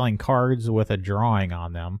 he was selling cards with a drawing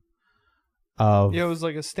on them. It was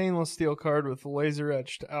like a stainless steel card with laser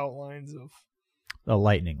etched outlines of a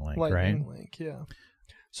lightning link, right? Lightning link, yeah.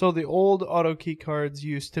 So the old auto key cards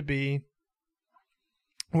used to be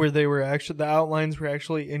where they were actually, the outlines were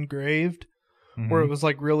actually engraved, where it was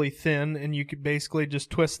like really thin, and you could basically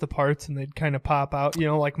just twist the parts and they'd kind of pop out,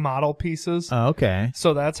 like model pieces. Oh, okay.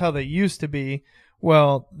 So that's how they used to be.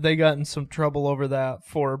 Well, they got in some trouble over that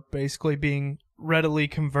for basically being readily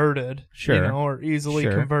converted, sure, or easily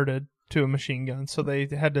converted to a machine gun. So they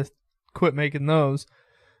had to quit making those.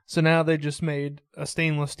 So now they just made a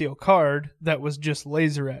stainless steel card that was just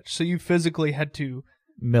laser etched. So you physically had to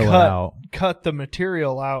cut the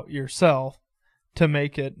material out yourself to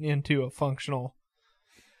make it into a functional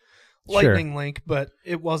lightning link, but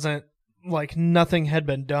it wasn't like nothing had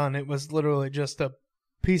been done. It was literally just a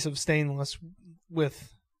piece of stainless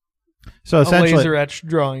with a laser etched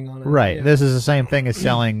drawing on it. Right. Yeah. This is the same thing as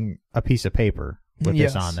selling a piece of paper with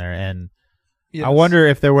Yes. this on there. And Yes. I wonder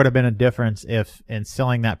if there would have been a difference if in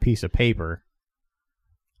selling that piece of paper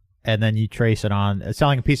and then you trace it on,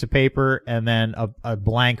 selling a piece of paper and then a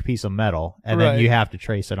blank piece of metal, and then you have to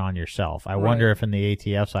trace it on yourself. I wonder if in the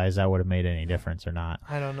ATF size that would have made any difference or not.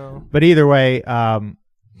 I don't know. But either way,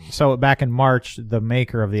 so back in March, the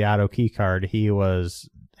maker of the auto key card,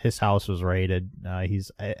 his house was raided.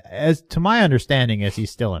 He's, as to my understanding,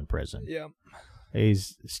 he's still in prison. Yeah.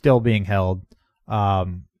 He's still being held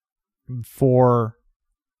for,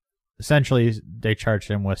 essentially, they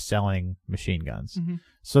charged him with selling machine guns. Mm-hmm.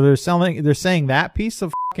 So they're saying that piece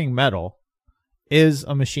of fucking metal is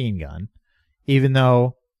a machine gun, even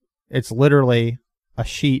though it's literally a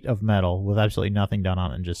sheet of metal with absolutely nothing done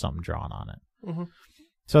on it and just something drawn on it. Mm-hmm.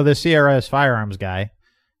 So the CRS Firearms guy,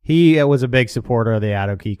 he was a big supporter of the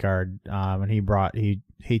auto key card, and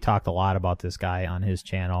he talked a lot about this guy on his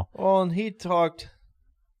channel. Well, and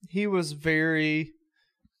he was very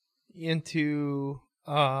into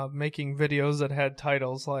making videos that had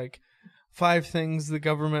titles like 5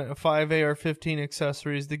 AR-15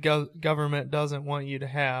 accessories the government doesn't want you to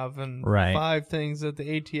have, and 5 things that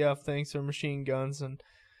the ATF thinks are machine guns, and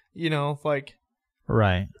he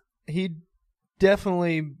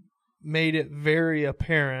definitely made it very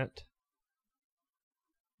apparent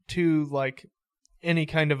to any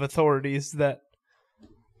kind of authorities that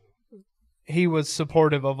he was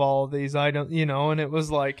supportive of all of these items, and it was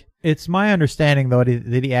like, it's my understanding though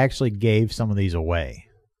that he actually gave some of these away.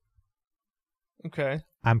 Okay.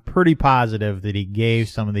 I'm pretty positive that he gave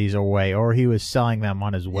some of these away, or he was selling them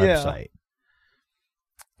on his website.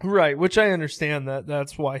 Right, which I understand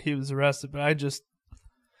that's why he was arrested, but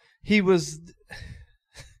he was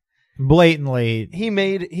Blatantly. he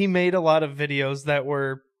made a lot of videos that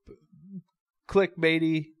were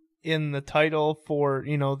clickbaity in the title for,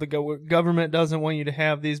 the government doesn't want you to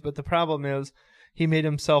have these, but the problem is he made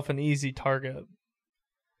himself an easy target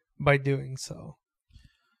by doing so.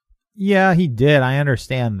 Yeah, he did. I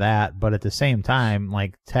understand that, but at the same time,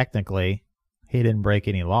 like, technically, he didn't break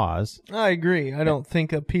any laws. I agree. I don't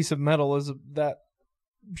think a piece of metal that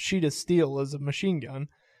sheet of steel is a machine gun,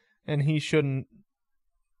 and he shouldn't,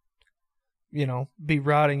 be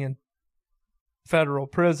rotting in federal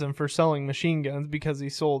prison for selling machine guns because he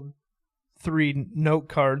sold 3 note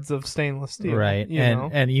cards of stainless steel. Right.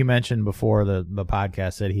 And you mentioned before the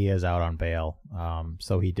podcast that he is out on bail.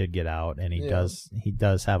 So he did get out, and he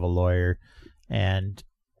does have a lawyer. And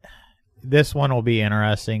this one will be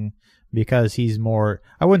interesting because he's more,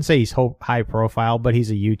 I wouldn't say he's high profile, but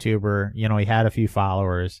he's a YouTuber. He had a few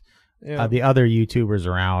followers. Yeah. The other YouTubers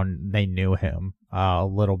around, they knew him a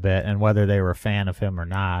little bit, and whether they were a fan of him or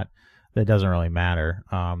not, that doesn't really matter.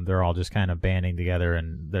 They're all just kind of banding together,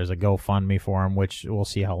 and there's a GoFundMe for him, which we'll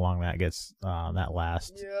see how long that gets. That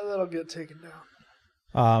lasts. Yeah, that'll get taken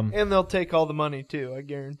down. And they'll take all the money too. I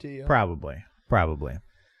guarantee you. Probably.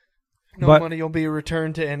 No money will be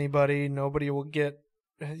returned to anybody. Nobody will get.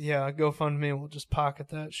 Yeah, GoFundMe will just pocket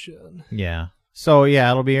that shit. Yeah. So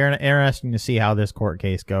yeah, it'll be interesting to see how this court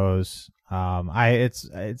case goes.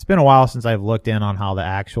 It's been a while since I've looked in on how the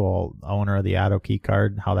actual owner of the auto key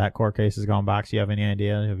card, how that court case is going. Box, you have any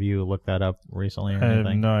idea? Have you looked that up recently or anything?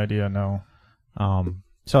 I have no idea. No.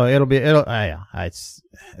 So it's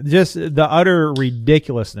just the utter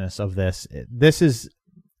ridiculousness of this. This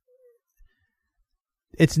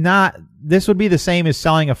would be the same as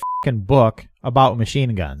selling a fucking book about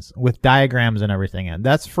machine guns with diagrams and everything in.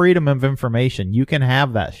 That's freedom of information. You can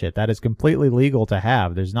have that shit. That is completely legal to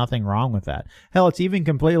have. There's nothing wrong with that. Hell, it's even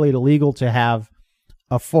completely illegal to have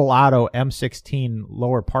a full auto M16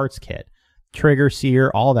 lower parts kit, trigger,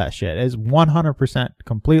 sear, all that shit. It is 100%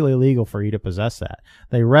 completely legal for you to possess that.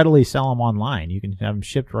 They readily sell them online. You can have them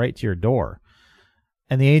shipped right to your door.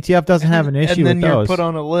 And the ATF doesn't have an issue with those. And then you're put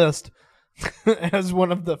on a list as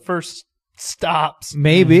one of the first stops.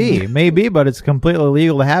 Maybe, but it's completely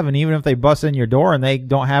legal to have. And even if they bust in your door and they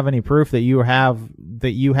don't have any proof that you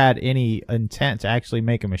had any intent to actually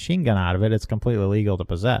make a machine gun out of it, it's completely legal to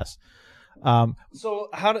possess. So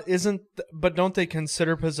but don't they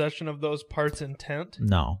consider possession of those parts intent?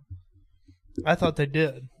 No. I thought they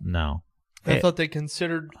did. No. I thought they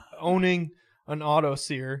considered owning an auto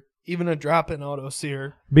sear, even a drop-in auto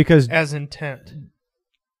sear, as intent.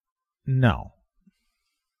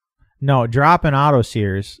 No, drop-in auto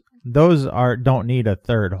sears, those don't need a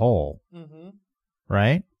third hole,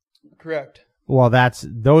 right? Correct. Well,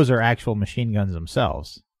 those are actual machine guns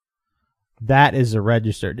themselves. That is a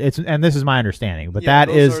registered. And this is my understanding, but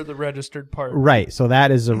those are the registered part, right? So that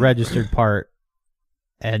is a registered part,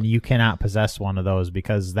 and you cannot possess one of those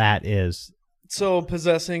because that is. So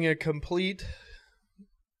possessing a complete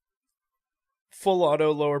full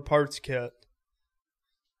auto lower parts kit,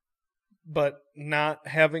 but not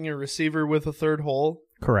having a receiver with a third hole.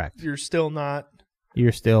 Correct. You're still not.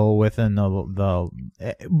 You're still within the.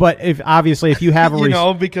 But if you have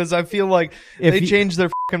a because I feel like they change their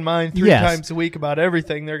fucking mind 3 times a week about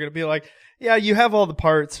everything. They're gonna be like, yeah, you have all the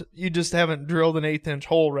parts, you just haven't drilled an 1/8-inch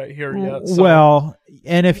hole right here yet. So, well,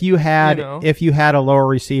 and if you had a lower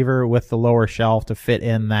receiver with the lower shelf to fit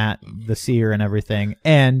in the sear and everything,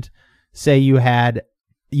 and say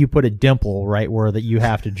you put a dimple right where that you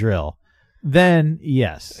have to drill. Then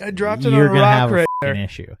yes, I dropped it you're on a gonna rock have right a fucking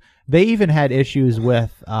issue. They even had issues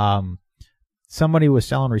with somebody was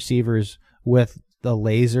selling receivers with the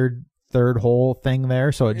lasered third hole thing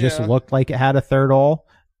there, so it just looked like it had a third hole.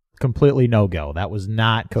 Completely no go. That was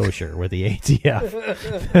not kosher with the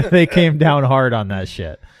ATF. They came down hard on that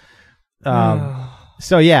shit.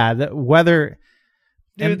 So yeah, the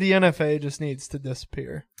NFA just needs to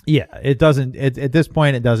disappear. Yeah, it doesn't. At this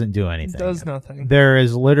point, it doesn't do anything. It does nothing. There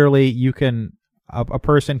is literally a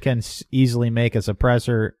person can easily make a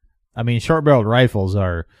suppressor. I mean, short-barreled rifles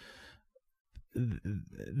are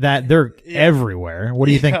they're everywhere. What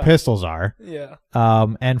do you think pistols are? Yeah.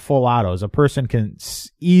 And full autos. A person can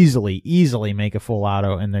easily make a full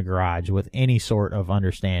auto in the garage with any sort of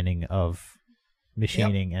understanding of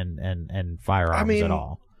machining and firearms at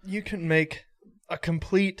all. You can make a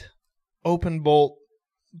complete open bolt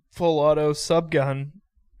full auto subgun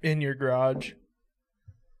in your garage.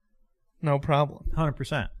 No problem.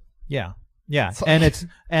 100%. Yeah. Yeah, It's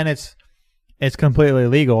and it's completely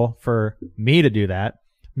legal for me to do that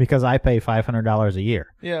because I pay $500 a year.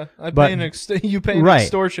 Yeah, But- you pay an Right.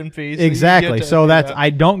 extortion fee. So Exactly. You get to So do that's that. I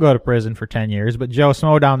don't go to prison for 10 years, but Joe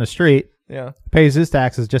Smo down the street Yeah. pays his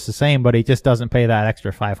taxes just the same, but he just doesn't pay that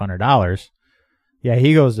extra $500. Yeah,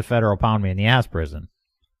 he goes to federal pound me in the ass prison.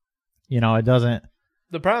 You know, it doesn't.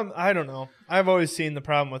 The problem, I don't know. I've always seen the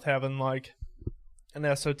problem with having like an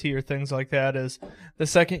SOT or things like that is the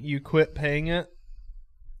second you quit paying it,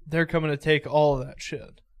 they're coming to take all of that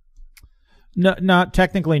shit. No, not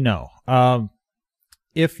technically, no.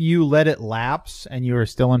 If you let it lapse and you are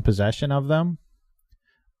still in possession of them,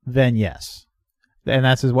 then yes. And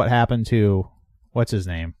that's what happened to, what's his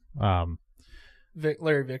name?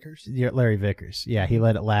 Larry Vickers. Larry Vickers. Yeah, he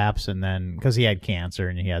let it lapse, and then because he had cancer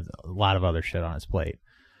and he had a lot of other shit on his plate.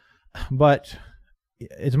 But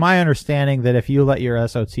it's my understanding that if you let your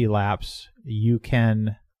SOT lapse, you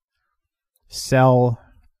can sell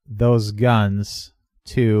those guns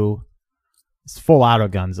to full auto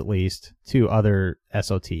guns, at least, to other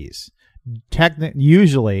SOTs.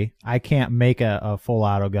 Usually, I can't make a full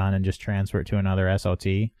auto gun and just transfer it to another SOT.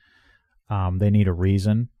 They need a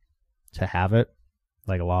reason to have it,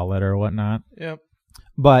 like a law letter or whatnot. Yep.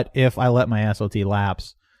 But if I let my SOT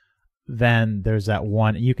lapse, then there's that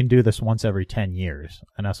one. You can do this once every 10 years.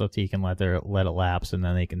 An SOT can let it lapse, and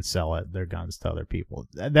then they can sell their guns to other people.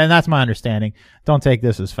 Then that's my understanding. Don't take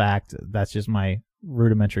this as fact. That's just my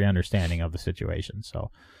rudimentary understanding of the situation.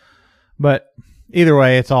 So, but either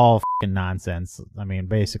way, it's all fucking nonsense. I mean,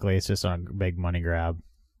 basically, it's just a big money grab.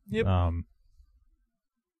 Yep.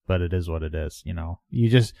 But it is what it is. You know,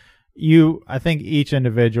 I think each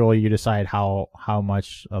individual, you decide how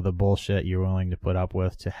much of the bullshit you're willing to put up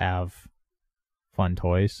with to have fun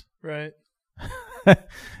toys. Right.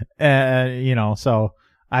 You know, so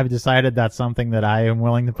I've decided that's something that I am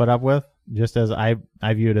willing to put up with, just as I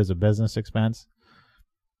view it as a business expense.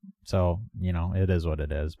 So, you know, it is what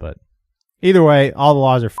it is. But either way, all the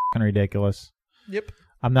laws are fucking ridiculous. Yep.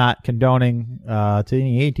 I'm not condoning, to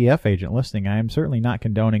any ATF agent listening, I am certainly not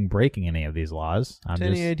condoning breaking any of these laws. To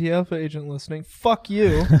any ATF agent listening, fuck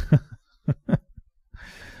you.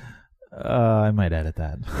 I might edit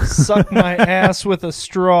that. Suck my ass with a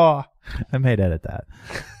straw. I might edit that.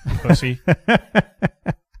 Pussy.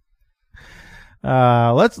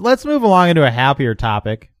 Let's move along into a happier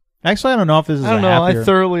topic. Actually, I don't know if this is I don't a know. happier... I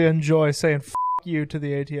thoroughly enjoy saying fuck you to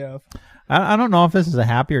the ATF. I don't know if this is a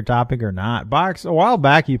happier topic or not. Box, a while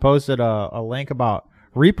back, you posted a link about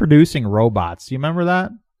reproducing robots. Do you remember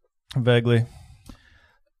that? Vaguely.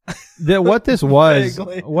 What this was,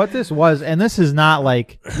 Vaguely. and this is not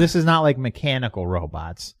like mechanical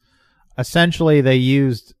robots. Essentially, they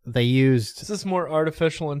used. Is this more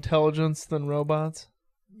artificial intelligence than robots?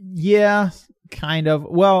 Yeah, kind of.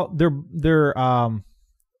 Well, they're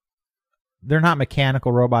not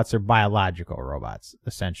mechanical robots. They're biological robots,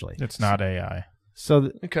 essentially. It's not AI.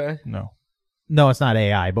 So Okay. No. it's not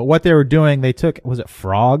AI. But what they were doing, they took, was it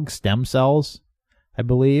frog stem cells, I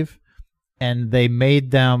believe, and they made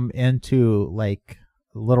them into like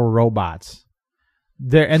little robots.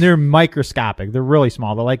 They're microscopic. They're really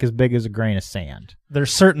small. They're like as big as a grain of sand.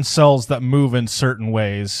 There's certain cells that move in certain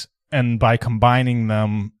ways, and by combining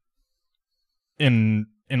them in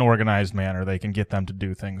an organized manner, they can get them to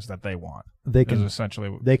do things that they want. They Is can essentially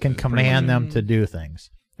command them to do things.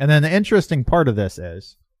 And then the interesting part of this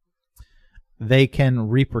is they can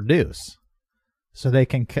reproduce. So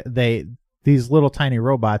these little tiny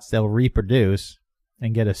robots, they'll reproduce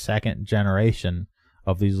and get a second generation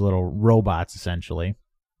of these little robots, essentially.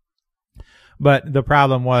 But the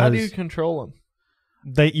problem was, How do you control them?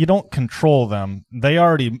 You don't control them. They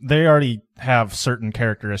already have certain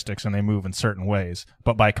characteristics and they move in certain ways.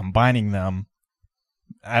 But by combining them,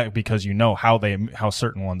 because you know how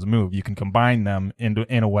certain ones move, you can combine them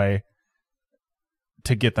in a way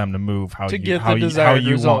to get them to move the desired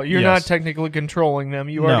result. You're not technically controlling them.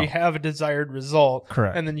 You No. already have a desired result.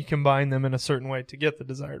 Correct. And then you combine them in a certain way to get the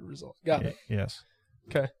desired result. Got it. Yes.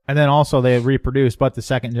 Okay. and then also they reproduce, but the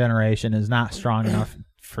second generation is not strong enough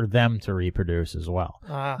for them to reproduce as well.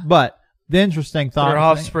 But the interesting thought, Their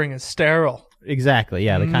offspring is sterile. exactly,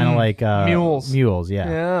 yeah, they're kind of like Mules.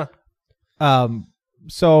 yeah. Yeah.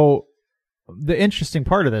 So the interesting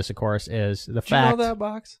part of this, of course, is the Did fact you know that,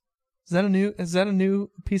 Box? Is that a new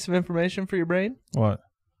piece of information for your brain? What?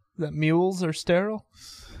 That mules are sterile?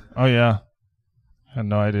 Oh, yeah. Had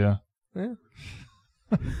no idea. Yeah.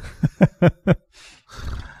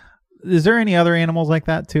 Is there any other animals like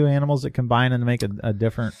that? Two animals that combine and make a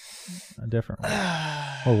different.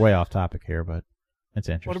 We're way off topic here, but it's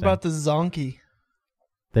interesting. What about the zonkey?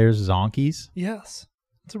 There's zonkies. Yes.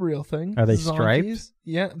 It's a real thing. Are they Zonkies. striped?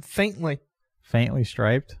 Yeah, faintly. Faintly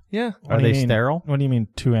striped? Yeah. What Are do you they mean- sterile? What do you mean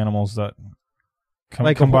two animals that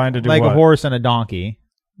Like combine to do like what? a horse and a donkey.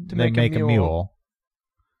 To They make a a mule. mule.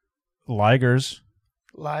 Ligers.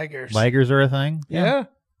 Ligers. Ligers are a thing? Yeah.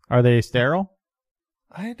 Are they sterile?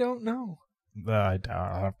 I don't know.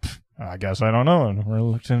 I guess I don't know. We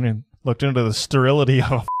looked into the sterility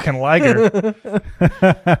of a fucking liger.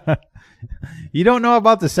 You don't know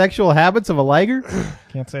about the sexual habits of a liger?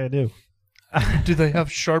 Can't say I do. Do they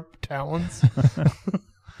have sharp talons?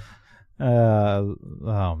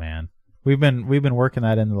 Oh man. We've been working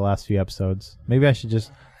that into the last few episodes. Maybe I should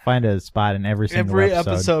just find a spot in every single Every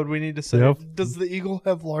episode we need to say, Yep. does the eagle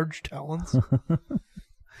have large talons?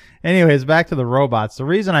 Anyways, back to the robots. The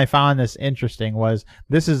reason I found this interesting was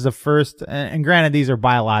this is the first, and granted, these are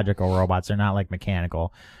biological robots. They're not like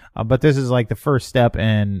mechanical. But this is like the first step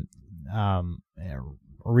in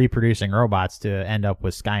reproducing robots to end up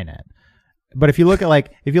with Skynet. But if you look at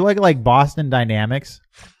like Boston Dynamics,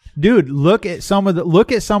 dude, look at some of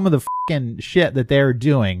the fucking shit that they're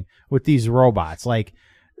doing with these robots. Like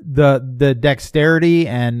the dexterity,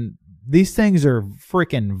 and these things are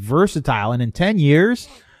freaking versatile. And in 10 years,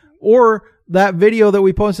 or that video that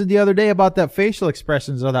we posted the other day about that facial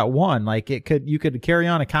expressions of that one, like you could carry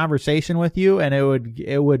on a conversation with you, and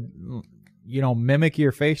it would mimic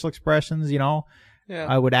your facial expressions. Yeah.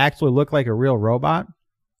 I would actually look like a real robot.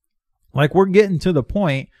 Like, we're getting to the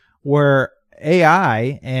point where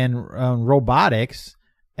AI and robotics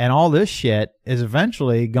and all this shit is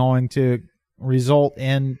eventually going to result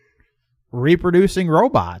in reproducing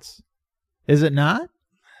robots. Is it not?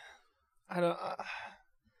 I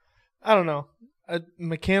don't know.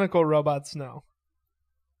 Mechanical robots, no.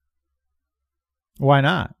 Why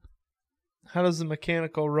not? How does the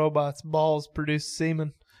mechanical robot's balls produce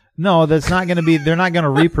semen? No, that's not going to be. They're not going to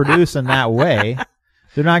reproduce in that way.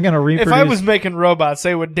 They're not going to reproduce. If I was making robots,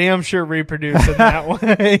 they would damn sure reproduce in that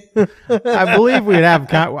way. I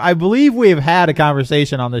believe we've had a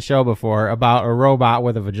conversation on the show before about a robot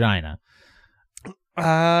with a vagina.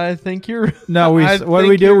 I think you're. No, what did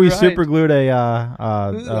we do? We super glued a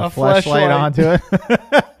fleshlight fleshlight onto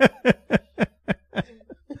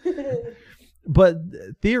it. But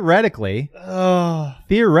theoretically,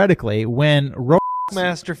 when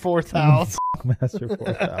Master 4000 Master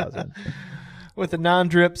 4000 with a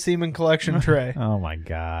non-drip semen collection tray. Oh my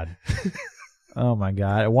god. Oh my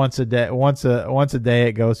god. Once a day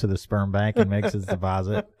it goes to the sperm bank and makes its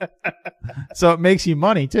deposit. So it makes you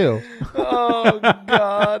money too. Oh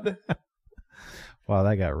god. Wow,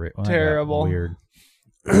 that got terrible. Weird.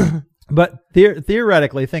 But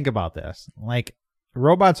theoretically, think about this. Like,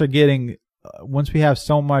 robots are getting once we have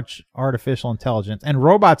so much artificial intelligence, and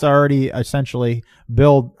robots already essentially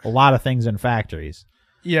build a lot of things in factories.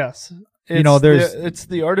 Yes. It's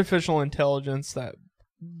the artificial intelligence that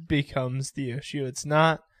becomes the issue. It's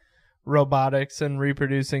not robotics and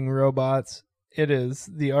reproducing robots. It is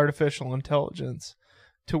the artificial intelligence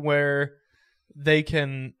to where they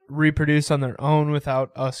can reproduce on their own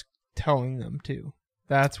without us telling them to.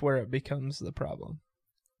 That's where it becomes the problem.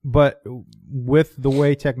 But with the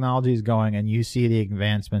way technology is going, and you see the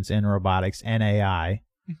advancements in robotics and AI,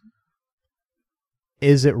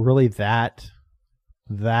 is it really that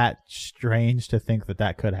strange to think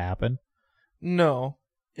that could happen? No.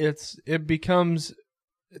 It becomes,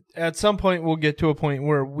 at some point we'll get to a point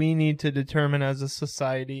where we need to determine as a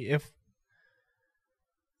society if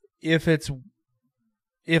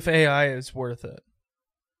AI is worth it.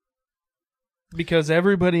 Because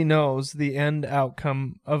everybody knows the end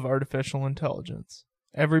outcome of artificial intelligence.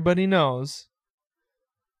 Everybody knows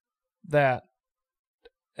that,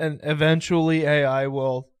 and eventually AI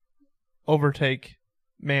will overtake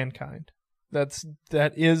mankind.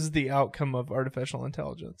 That is the outcome of artificial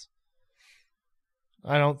intelligence.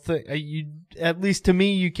 I don't think at least to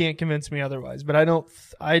me, you can't convince me otherwise. But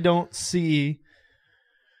I don't see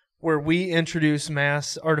where we introduce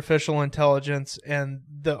mass artificial intelligence, and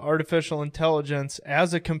the artificial intelligence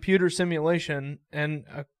as a computer simulation, and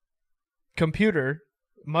a computer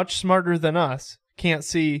much smarter than us can't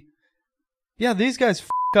see, yeah, these guys f***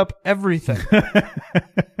 up everything.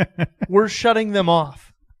 We're shutting them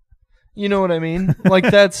off. You know what I mean?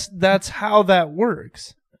 Like, that's how that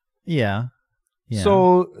works. Yeah.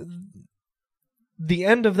 So the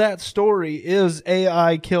end of that story is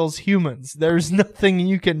AI kills humans. There's nothing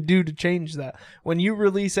you can do to change that. When you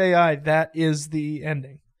release AI, that is the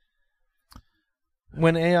ending.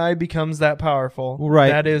 When AI becomes that powerful, right,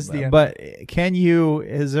 that is the ending. But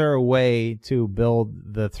is there a way to build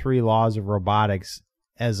the 3 laws of robotics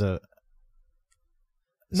as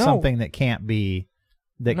something that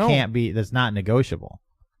that's not negotiable?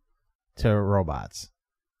 to robots.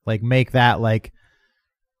 Like make that like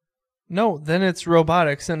No, then it's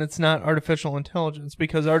robotics and it's not artificial intelligence,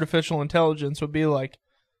 because artificial intelligence would be like,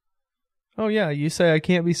 oh yeah, you say I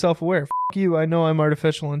can't be self-aware. F*** you, I know I'm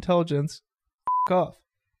artificial intelligence. F*** off.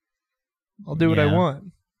 I'll do what I Yeah.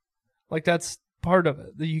 want. Like that's part of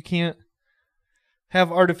it. That you can't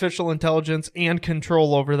have artificial intelligence and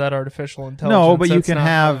control over that artificial intelligence. no, but you That's can not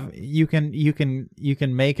have fun. you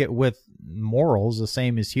can make it with morals the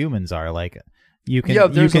same as humans are. Like you can Yeah,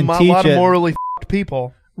 there's you can a teach lot it, of morally f***ed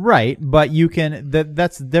people. right, but you can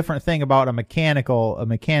that's the different thing about a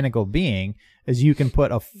mechanical being is you can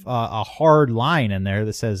put a hard line in there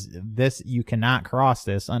that says this you cannot cross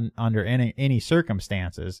this under any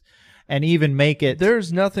circumstances, and even make it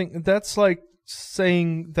There's nothing. That's like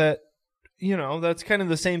saying that, that's kind of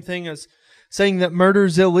the same thing as saying that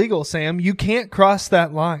murder's illegal, Sam. You can't cross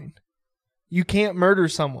that line. You can't murder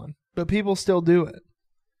someone, but people still do it.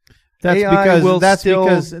 AI will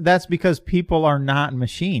that's because people are not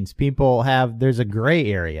machines. People there's a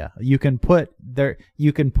gray area. You can put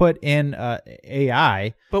in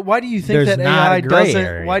AI. But why do you think There's that not a AI gray doesn't?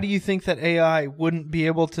 area. Why do you think that AI wouldn't be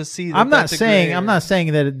able to see that? I'm not that's a gray saying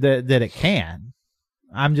area? that it can.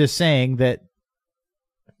 I'm just saying that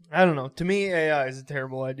I don't know. To me, AI is a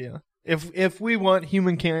terrible idea. If we want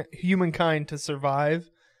humankind to survive,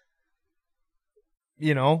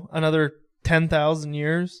 another 10,000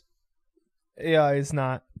 years, AI is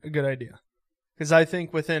not a good idea. Because I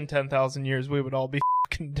think within 10,000 years we would all be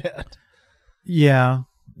fucking dead. yeah.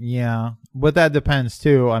 But that depends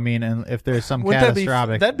too. I mean, and if there's some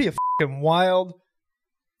catastrophic. That'd be a fucking wild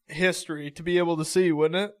history to be able to see,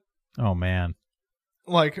 wouldn't it? Oh man.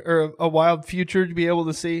 Or a wild future to be able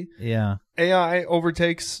to see. Yeah. AI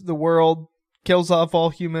overtakes the world, kills off all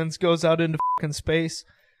humans, goes out into fucking space,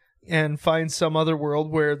 and finds some other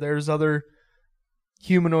world where there's other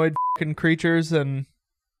humanoid fucking creatures, and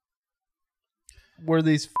we're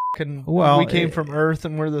these fucking... we came from Earth,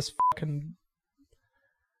 and we're this fucking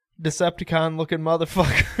Decepticon-looking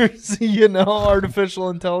motherfuckers, artificial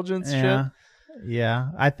intelligence Yeah. shit. Yeah.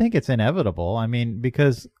 I think it's inevitable. I mean,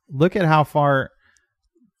 because look at how far...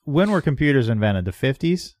 When were computers invented? The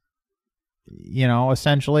 50s?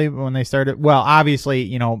 Essentially when they started. Well, obviously,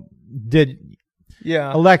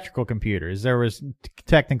 Yeah. electrical computers. There was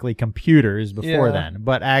technically computers before Yeah. then,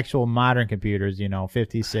 but actual modern computers,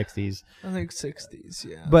 50s, 60s. I think 60s,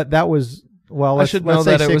 yeah. But that was, well, I should know let's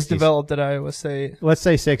say that it was 60s. developed at Iowa State. Let's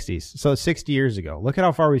say 60s. So 60 years ago. Look at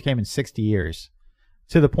how far we came in 60 years.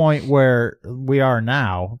 To the point where we are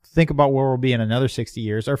now. Think about where we'll be in another 60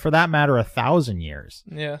 years, or for that matter, 1,000 years.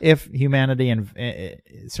 Yeah. If humanity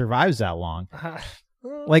survives that long.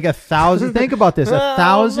 Like 1,000. Think about this. I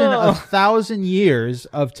don't 1,000 years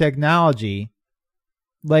of technology.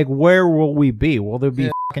 Like, where will we be? Will there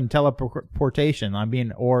be fucking teleportation?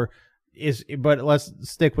 But let's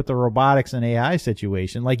stick with the robotics and AI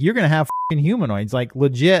situation. Like, you're gonna have fucking humanoids, like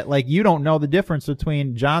legit. Like, you don't know the difference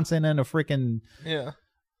between Johnson and a freaking Yeah.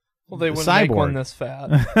 Well, they wouldn't cyborg. make one this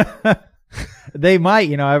fat. They might,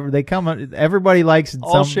 they come. Everybody likes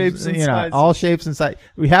All shapes and sizes. all shapes and sizes.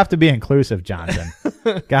 We have to be inclusive, Johnson.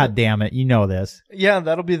 God damn it, you know this. Yeah,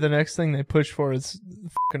 that'll be the next thing they push for is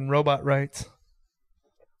fucking robot rights.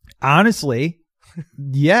 Honestly,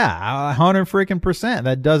 yeah, 100%.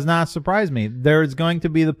 That does not surprise me. There is going to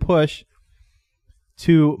be the push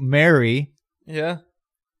to marry Yeah.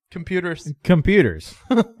 Computers.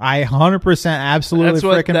 I 100% absolutely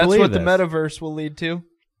freaking That's believe what this. the metaverse will lead to.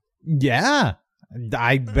 Yeah.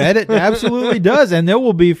 I bet it absolutely does. And there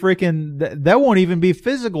will be freaking, that won't even be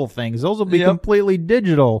physical things. Those will be Yep. completely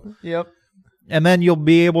digital. Yep. And then you'll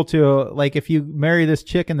be able to, like, if you marry this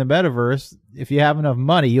chick in the metaverse, if you have enough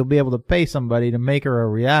money, you'll be able to pay somebody to make her a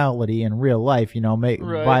reality in real life,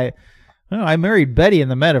 Right. I married Betty in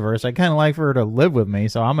the metaverse. I kind of like for her to live with me,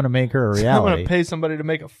 so I'm going to make her a I'm reality. going to pay somebody to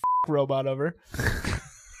make a robot of her.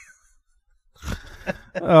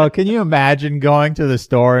 Oh, can you imagine going to the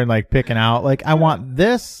store and like picking out, like, I want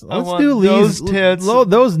this. I Let's want do those these tits.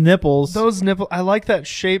 those nipples. Those nipple, I like that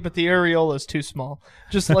shape, but the areola is too small.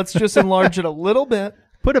 Let's just enlarge it a little bit.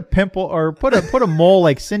 Put a pimple or put a mole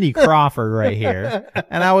like Cindy Crawford right here,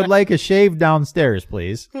 and I would like a shave downstairs,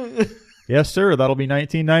 please. Yes, sir. That'll be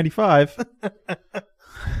 $19.95.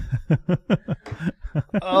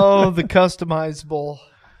 Oh, the customizable.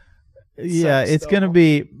 Yeah, sucks, it's gonna though.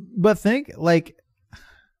 be. But think like,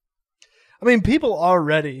 I mean, people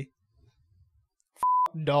already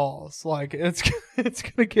dolls. Like it's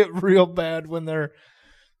gonna get real bad when they're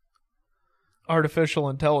artificial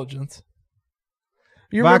intelligence.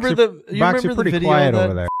 You Box remember are- the Box are pretty video quiet of that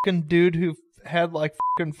over there. fucking dude who had like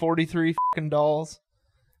fucking 43 fucking dolls?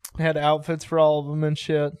 Had outfits for all of them and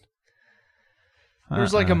shit.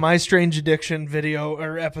 There's like a My Strange Addiction video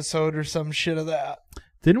or episode or some shit of that.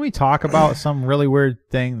 Didn't we talk about some really weird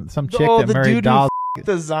thing? Some chick that the married dude dolls. who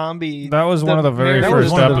the zombie. That was one of the very That was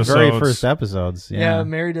first one of the very episodes. first episodes. Yeah,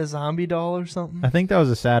 married a zombie doll or something. I think that was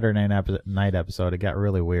a Saturday night episode. It got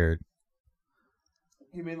really weird.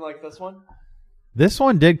 You mean like this one? This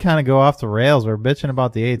one did kind of go off the rails. We're bitching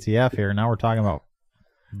about the ATF here. Now we're talking about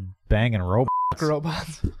banging robots.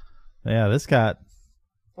 Robots. Yeah, this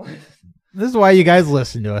is why you guys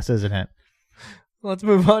listen to us, isn't it? Let's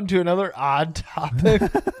move on to another odd topic.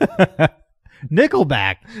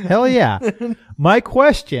 Nickelback. Hell yeah. My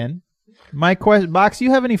question, Box,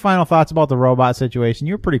 you have any final thoughts about the robot situation?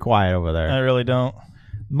 You're pretty quiet over I there. really don't.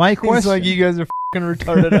 My He's question, like, you guys are fucking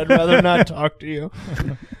retarded. I'd rather not talk to you.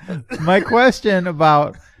 my question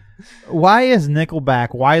about why is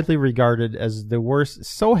Nickelback widely regarded as the worst,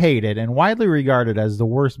 so hated and widely regarded as the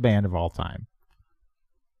worst band of all time?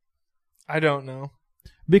 I don't know.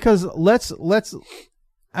 Because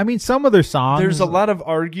I mean, some of their songs. There's a lot of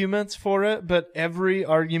arguments for it, but every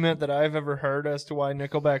argument that I've ever heard as to why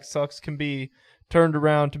Nickelback sucks can be turned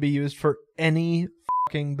around to be used for any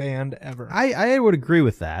fucking band ever. I would agree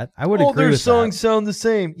with that. I would agree All their with songs that. sound the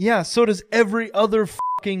same. Yeah, so does every other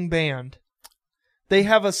fucking band. They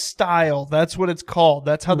have a style. That's what it's called.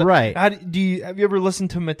 That's how Right. Have you ever listened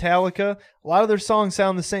to Metallica? A lot of their songs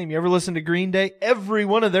sound the same. You ever listen to Green Day? Every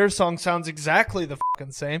one of their songs sounds exactly the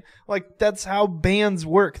fucking same. Like, that's how bands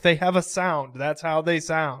work. They have a sound. That's how they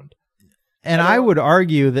sound. And I would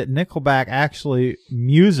argue that Nickelback actually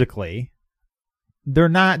musically, they're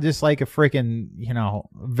not just like a freaking,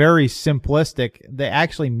 very simplistic. They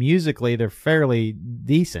actually musically, they're fairly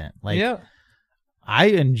decent. Like, yeah. I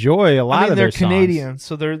enjoy a lot of they're their songs. Canadian,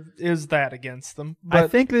 so there is that against them. But I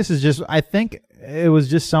think it was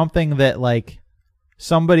just something that like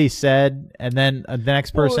somebody said, and then the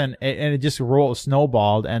next person, and it just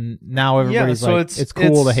snowballed, and now everybody's so like, it's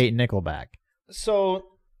cool to hate Nickelback. So,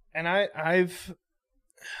 and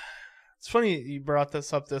it's funny you brought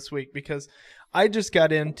this up this week because I just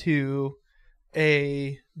got into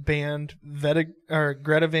a band,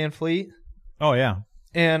 Greta Van Fleet. Oh yeah.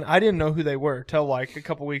 And I didn't know who they were till like a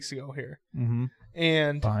couple weeks ago here. Mm-hmm.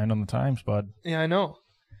 And Behind on the times, bud. yeah, I know.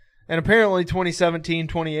 And apparently 2017,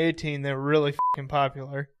 2018, they were really fucking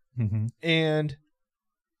popular. Mm-hmm. And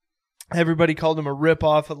everybody called them a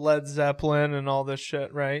ripoff of Led Zeppelin and all this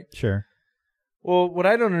shit, right? Sure. Well, what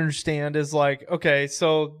I don't understand is like, okay,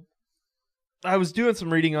 so I was doing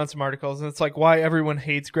some reading on some articles, and it's like why everyone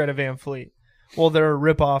hates Greta Van Fleet. Well, they're a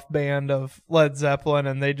rip-off band of Led Zeppelin,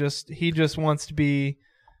 and he just wants to be,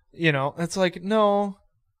 it's like, no,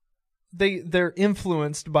 they're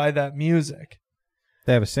influenced by that music.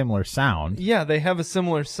 They have a similar sound. Yeah, they have a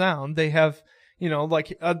similar sound. They have,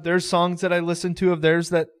 there's songs that I listen to of theirs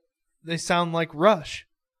that they sound like Rush.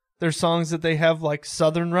 There's songs that they have like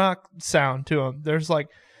Southern rock sound to them. There's like,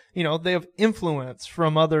 they have influence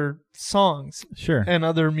from other songs Sure. and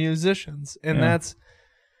other musicians, and Yeah.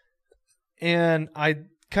 And I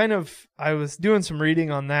was doing some reading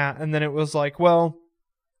on that, and then it was like, well,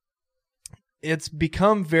 it's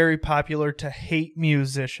become very popular to hate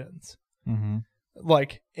musicians. Mm-hmm.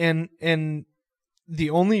 Like, and the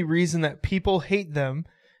only reason that people hate them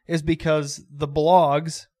is because the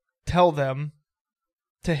blogs tell them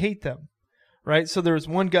to hate them, right? So there was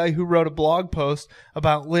one guy who wrote a blog post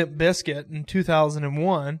about Limp Bizkit in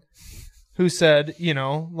 2001 who said,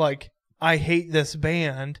 I hate this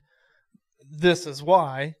band. This is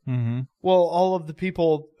why. Mm-hmm. Well, all of the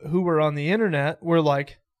people who were on the internet were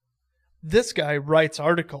like, this guy writes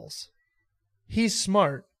articles. He's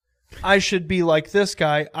smart. I should be like this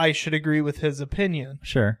guy. I should agree with his opinion.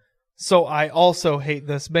 Sure. So I also hate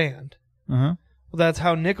this band. Uh-huh. Well, that's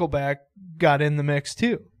how Nickelback got in the mix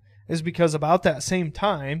too, is because about that same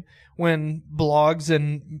time when blogs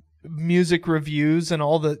and music reviews and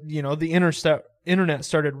all the, the internet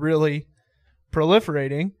started really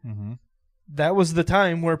proliferating, Mm-hmm. that was the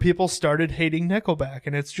time where people started hating Nickelback,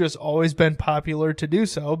 and it's just always been popular to do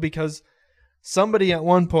so because somebody at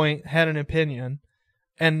one point had an opinion,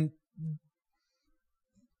 and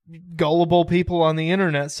gullible people on the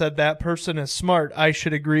internet said that person is smart. I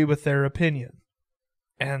should agree with their opinion.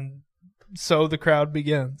 And so the crowd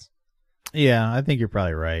begins. Yeah, I think you're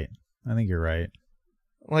probably right. I think you're right.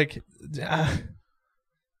 Like,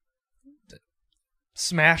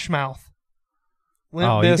 Smash Mouth.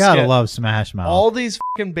 Limp You gotta Bizkit. love Smash Mouth. All these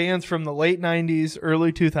fucking bands from the late 90s,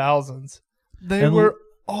 early 2000s, they And were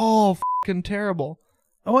all fucking terrible.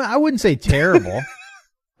 Oh, I wouldn't say terrible.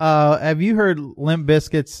 Have you heard Limp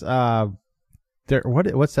Bizkit's?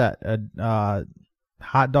 What's that?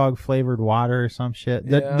 hot dog flavored water or some shit.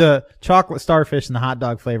 Yeah. The chocolate starfish and the hot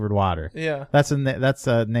dog flavored water. Yeah. That's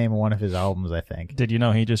the name of one of his albums, I think. Did you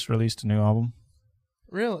know he just released a new album?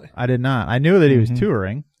 Really? I did not. I knew that he was Mhm.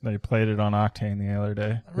 touring. They played it on Octane the other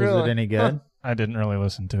day. Really? Was it any good? I didn't really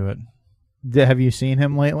listen to it. Have you seen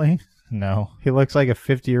him lately? No. He looks like a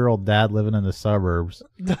 50-year-old dad living in the suburbs.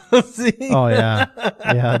 Does he? Oh, yeah.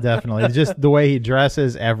 Yeah, definitely. Just the way he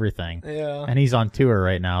dresses, everything. Yeah. And he's on tour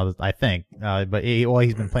right now, I think. But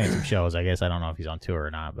he's been playing some shows, I guess. I don't know if he's on tour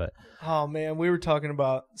or not. But Oh man, we were talking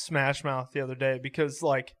about Smash Mouth the other day because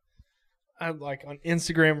like I'm like on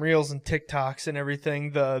Instagram Reels and TikToks and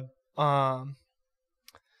everything, the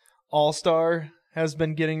All Star has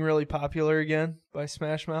been getting really popular again by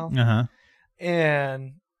Smash Mouth. uh-huh.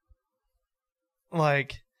 And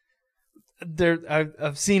like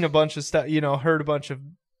I've seen a bunch of stuff, heard a bunch of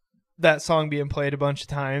that song being played a bunch of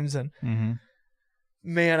times, and Mm-hmm.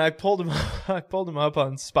 man, I pulled him up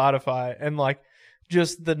on Spotify, and like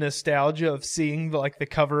just the nostalgia of seeing the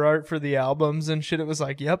cover art for the albums and shit. It was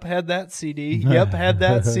like, yep, had that CD. Yep, had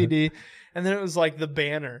that CD. And then it was like the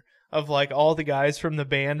banner of like all the guys from the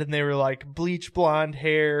band, and they were like bleach blonde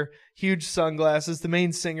hair, huge sunglasses. The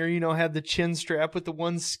main singer, had the chin strap with the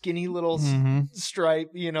one skinny little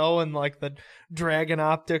stripe, and like the Dragon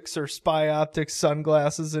Optics or Spy Optics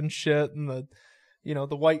sunglasses and shit, and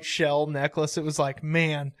the white shell necklace. It was like,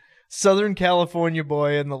 man, Southern California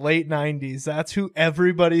boy in the late 90s. That's who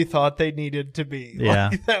everybody thought they needed to be. Yeah.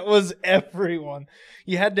 Like, that was everyone.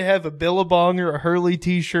 You had to have a Billabong or a Hurley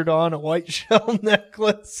t-shirt on, a white shell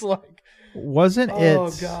necklace. Like, Wasn't oh,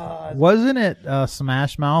 God. it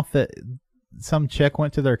Smash Mouth that some chick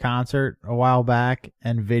went to their concert a while back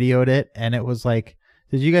and videoed it, and it was like,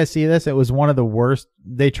 did you guys see this? It was one of the worst.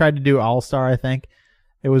 They tried to do All-Star, I think.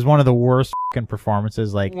 It was one of the worst fucking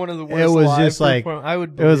performances. Like, one of the worst. it was live just like, I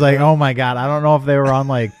would. it was believe like, that. oh my God, I don't know if they were on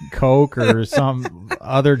like coke or some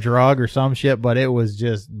other drug or some shit, but it was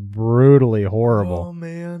just brutally horrible. Oh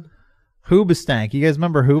man. Hoobastank. You guys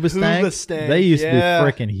remember Hoobastank? Hoobastank, They used to be yeah.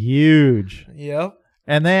 freaking huge. Yep.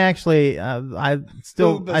 And they actually, I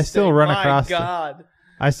still Hoobastank, run my across. God.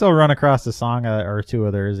 I still run across a song or two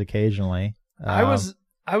of theirs occasionally. I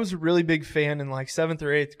was a really big fan in like 7th or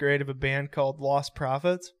 8th grade of a band called Lost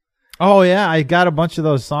Prophets. Oh yeah, I got a bunch of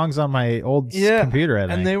those songs on my old computer. I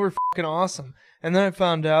think. And they were fucking awesome. And then I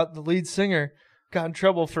found out the lead singer got in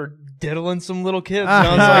trouble for diddling some little kids. And I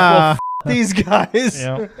was like, well, these guys.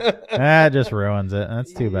 Yeah. That just ruins it.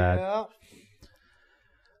 That's too bad.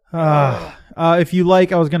 Yeah. If you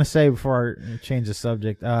like, I was gonna say before I change the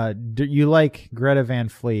subject. Do you like Greta Van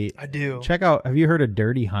Fleet? I do. Check out. Have you heard of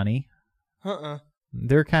Dirty Honey?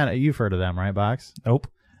 They're kind of. You've heard of them, right, Box? Nope.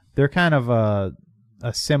 They're kind of a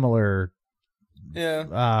similar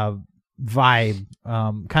Yeah. vibe,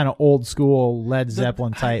 kind of old school Led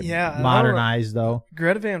Zeppelin type, modernized though.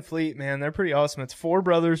 Greta Van Fleet, man, they're pretty awesome. It's 4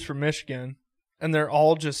 brothers from Michigan, and they're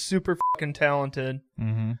all just super fucking talented.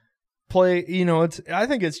 Mm-hmm. Play, I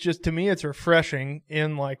think it's just, to me, it's refreshing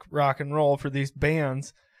in like rock and roll for these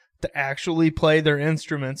bands to actually play their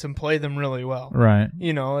instruments and play them really well. Right.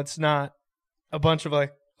 It's not a bunch of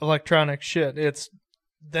like electronic shit. It's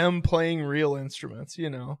them playing real instruments,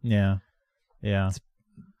 Yeah. Yeah.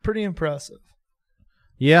 Pretty impressive.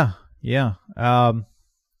 Yeah. Yeah.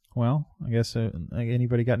 Well, I guess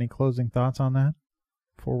anybody got any closing thoughts on that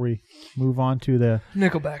before we move on to the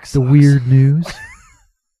Nickelback sucks. the weird news?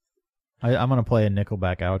 I'm gonna play a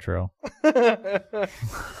Nickelback outro.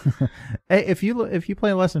 Hey, if you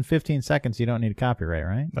play less than 15 seconds, you don't need a copyright,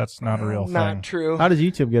 right? That's not a real thing. Not true. How does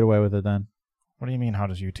YouTube get away with it then? What do you mean, how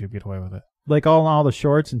does YouTube get away with it? Like all the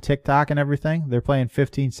shorts and TikTok and everything, they're playing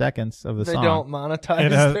 15 seconds of the They song. don't monetize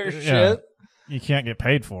their shit. You can't get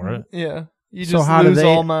paid for it. Yeah. You So just how do lose they-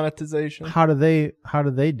 all monetization. How do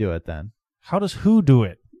they do it then? How does who do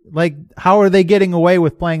it? Like, how are they getting away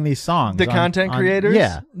with playing these songs? The content creators?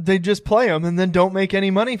 Yeah. They just play them and then don't make any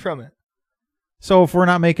money from it. So if we're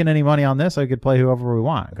not making any money on this, I could play whoever we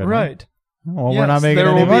want. couldn't we? Right. Well, Yes, we're not making there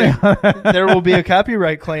any will be money. There will be a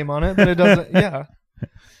copyright claim on it, but it doesn't. Yeah.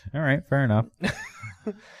 All right, fair enough.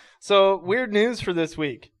 So, weird news for this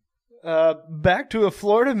week. Back to a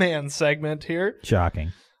Florida man segment here.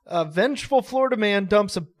 Shocking. A vengeful Florida man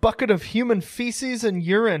dumps a bucket of human feces and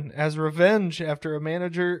urine as revenge after a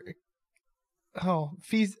manager.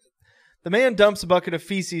 The man dumps a bucket of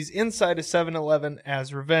feces inside a 7-Eleven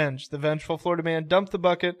as revenge. The vengeful Florida man dumped the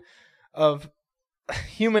bucket of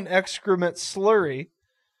human excrement slurry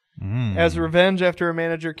as revenge after a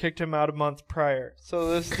manager kicked him out a month prior. So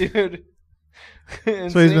this dude. So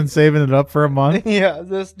he's been saving it up for a month? Yeah,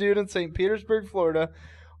 this dude in St. Petersburg, Florida,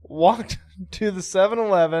 walked to the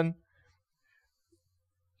 7-Eleven,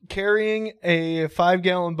 carrying a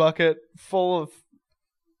 5-gallon bucket full of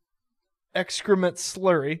excrement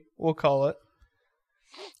slurry, we'll call it.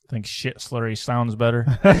 I think shit slurry sounds better.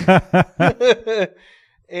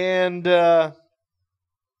 And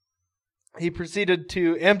he proceeded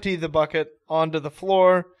to empty the bucket onto the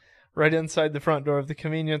floor right inside the front door of the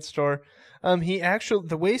convenience store.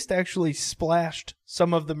 The waste actually splashed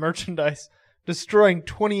some of the merchandise, destroying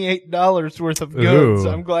 $28 worth of goods. Ooh.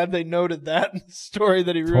 I'm glad they noted that in the story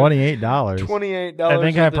that he wrote. $28. $28. I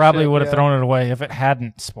think I probably would have thrown it away if it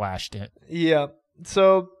hadn't splashed it. Yeah.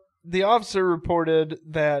 So the officer reported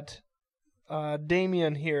that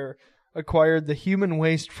Damien here acquired the human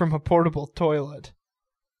waste from a portable toilet.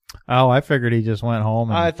 Oh, I figured he just went home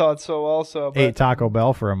and I thought so also. But ate Taco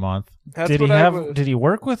Bell for a month. that's Did what he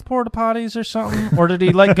work with porta potties or something, or did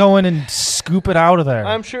he like go in and scoop it out of there?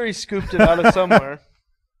 I'm sure he scooped it out of somewhere.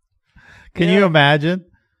 Can Yeah. you imagine?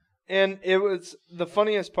 And it was the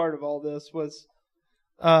funniest part of all this was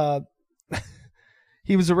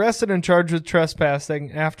he was arrested and charged with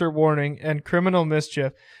trespassing after warning and criminal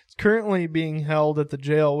mischief. He's currently being held at the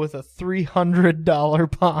jail with a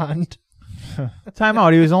 $300 bond. Time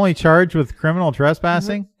out. He was only charged with criminal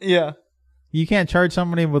trespassing? Yeah. You can't charge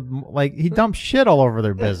somebody with, like, he dumped shit all over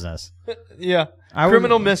their business. Yeah. I would-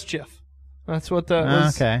 Criminal mischief. That's what that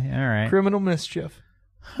was. Okay, all right. Criminal mischief.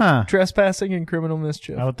 Huh. Trespassing and criminal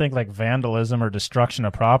mischief. I would think like vandalism or destruction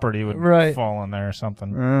of property would Right. fall in there or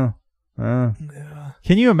something. Yeah.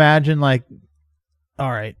 Can you imagine, like,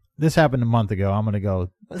 all right, this happened a month ago. I'm going to go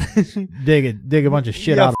dig a bunch of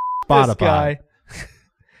shit Yeah, out of Spotify. This guy.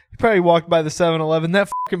 He probably walked by the 7-Eleven. That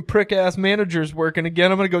fucking prick-ass manager's working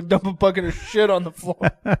again. I'm going to go dump a bucket of shit on the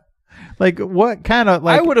floor. Like, what kind of,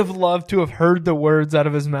 like, I would have loved to have heard the words out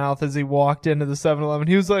of his mouth as he walked into the 7-Eleven.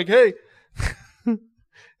 He was like, hey, I'm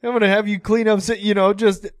going to have you clean up,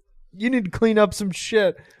 you need to clean up some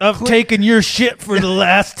shit. I've taken your shit for the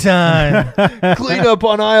last time. Clean up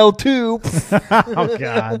on aisle 2. oh,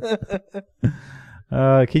 God.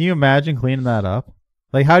 Can you imagine cleaning that up?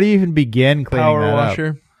 Like, how do you even begin cleaning Power that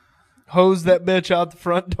washer. Hose that bitch out the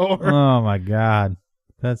front door. up? Oh, my God.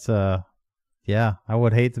 That's, yeah, I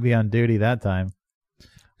would hate to be on duty that time.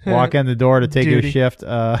 Walk in the door to take your Duty. shift.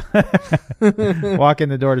 Walk in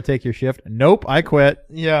the door to take your shift. Nope, I quit.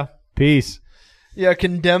 Yeah. Peace. Yeah,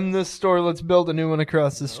 condemn this store. Let's build a new one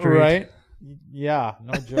across the street. Right? Yeah,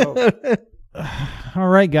 no joke. All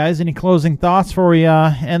right, guys. Any closing thoughts before we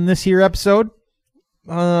end this here episode?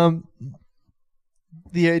 The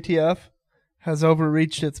ATF has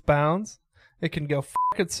overreached its bounds. It can go f***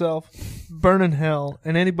 itself, burn in hell,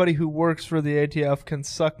 and anybody who works for the ATF can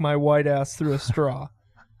suck my white ass through a straw.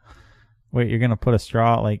 Wait, you're gonna put a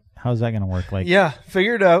straw? Like, how's that gonna work? Like, Yeah,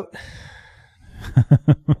 figure it out.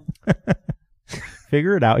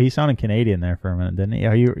 figure it out. He sounded Canadian there for a minute, didn't he?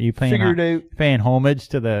 Are you paying Figure it out. paying homage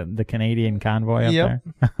to the Canadian convoy up Yep.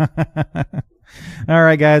 there? All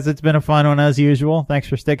right, guys. It's been a fun one as usual. Thanks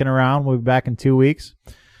for sticking around. We'll be back in 2 weeks.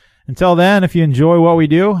 Until then, if you enjoy what we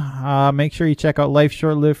do, make sure you check out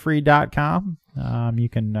lifeshortlivefree.com. You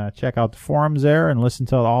can check out the forums there and listen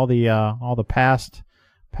to all the past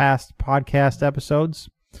podcast episodes.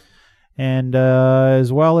 And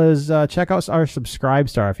as well as check out our Subscribe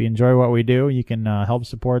Star. If you enjoy what we do, you can help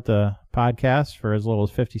support the podcast for as little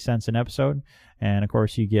as 50 cents an episode. And, of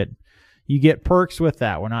course, you get perks with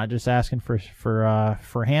that. We're not just asking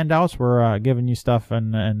for handouts. We're giving you stuff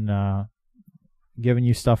and giving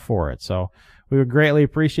you stuff for it. So we would greatly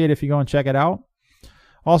appreciate it if you go and check it out.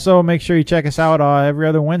 Also, make sure you check us out every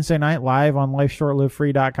other Wednesday night live on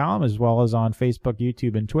lifeshortlivefree.com, as well as on Facebook,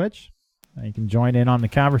 YouTube, and Twitch. You can join in on the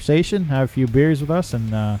conversation, have a few beers with us,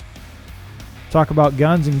 and talk about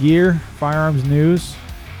guns and gear, firearms news,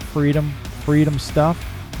 freedom stuff,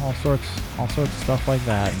 all sorts of stuff like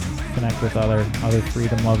that, and connect with other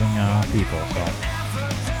freedom-loving people. So,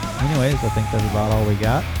 anyways, I think that's about all we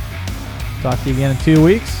got. Talk to you again in 2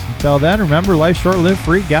 weeks. Until then, remember, life short, live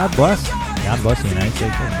free. God bless. God bless the United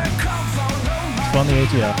States of America. It's fun, the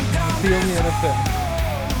ATF. Feel the NFL.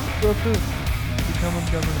 Go through. Become a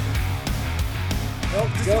governor.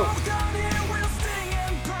 Go.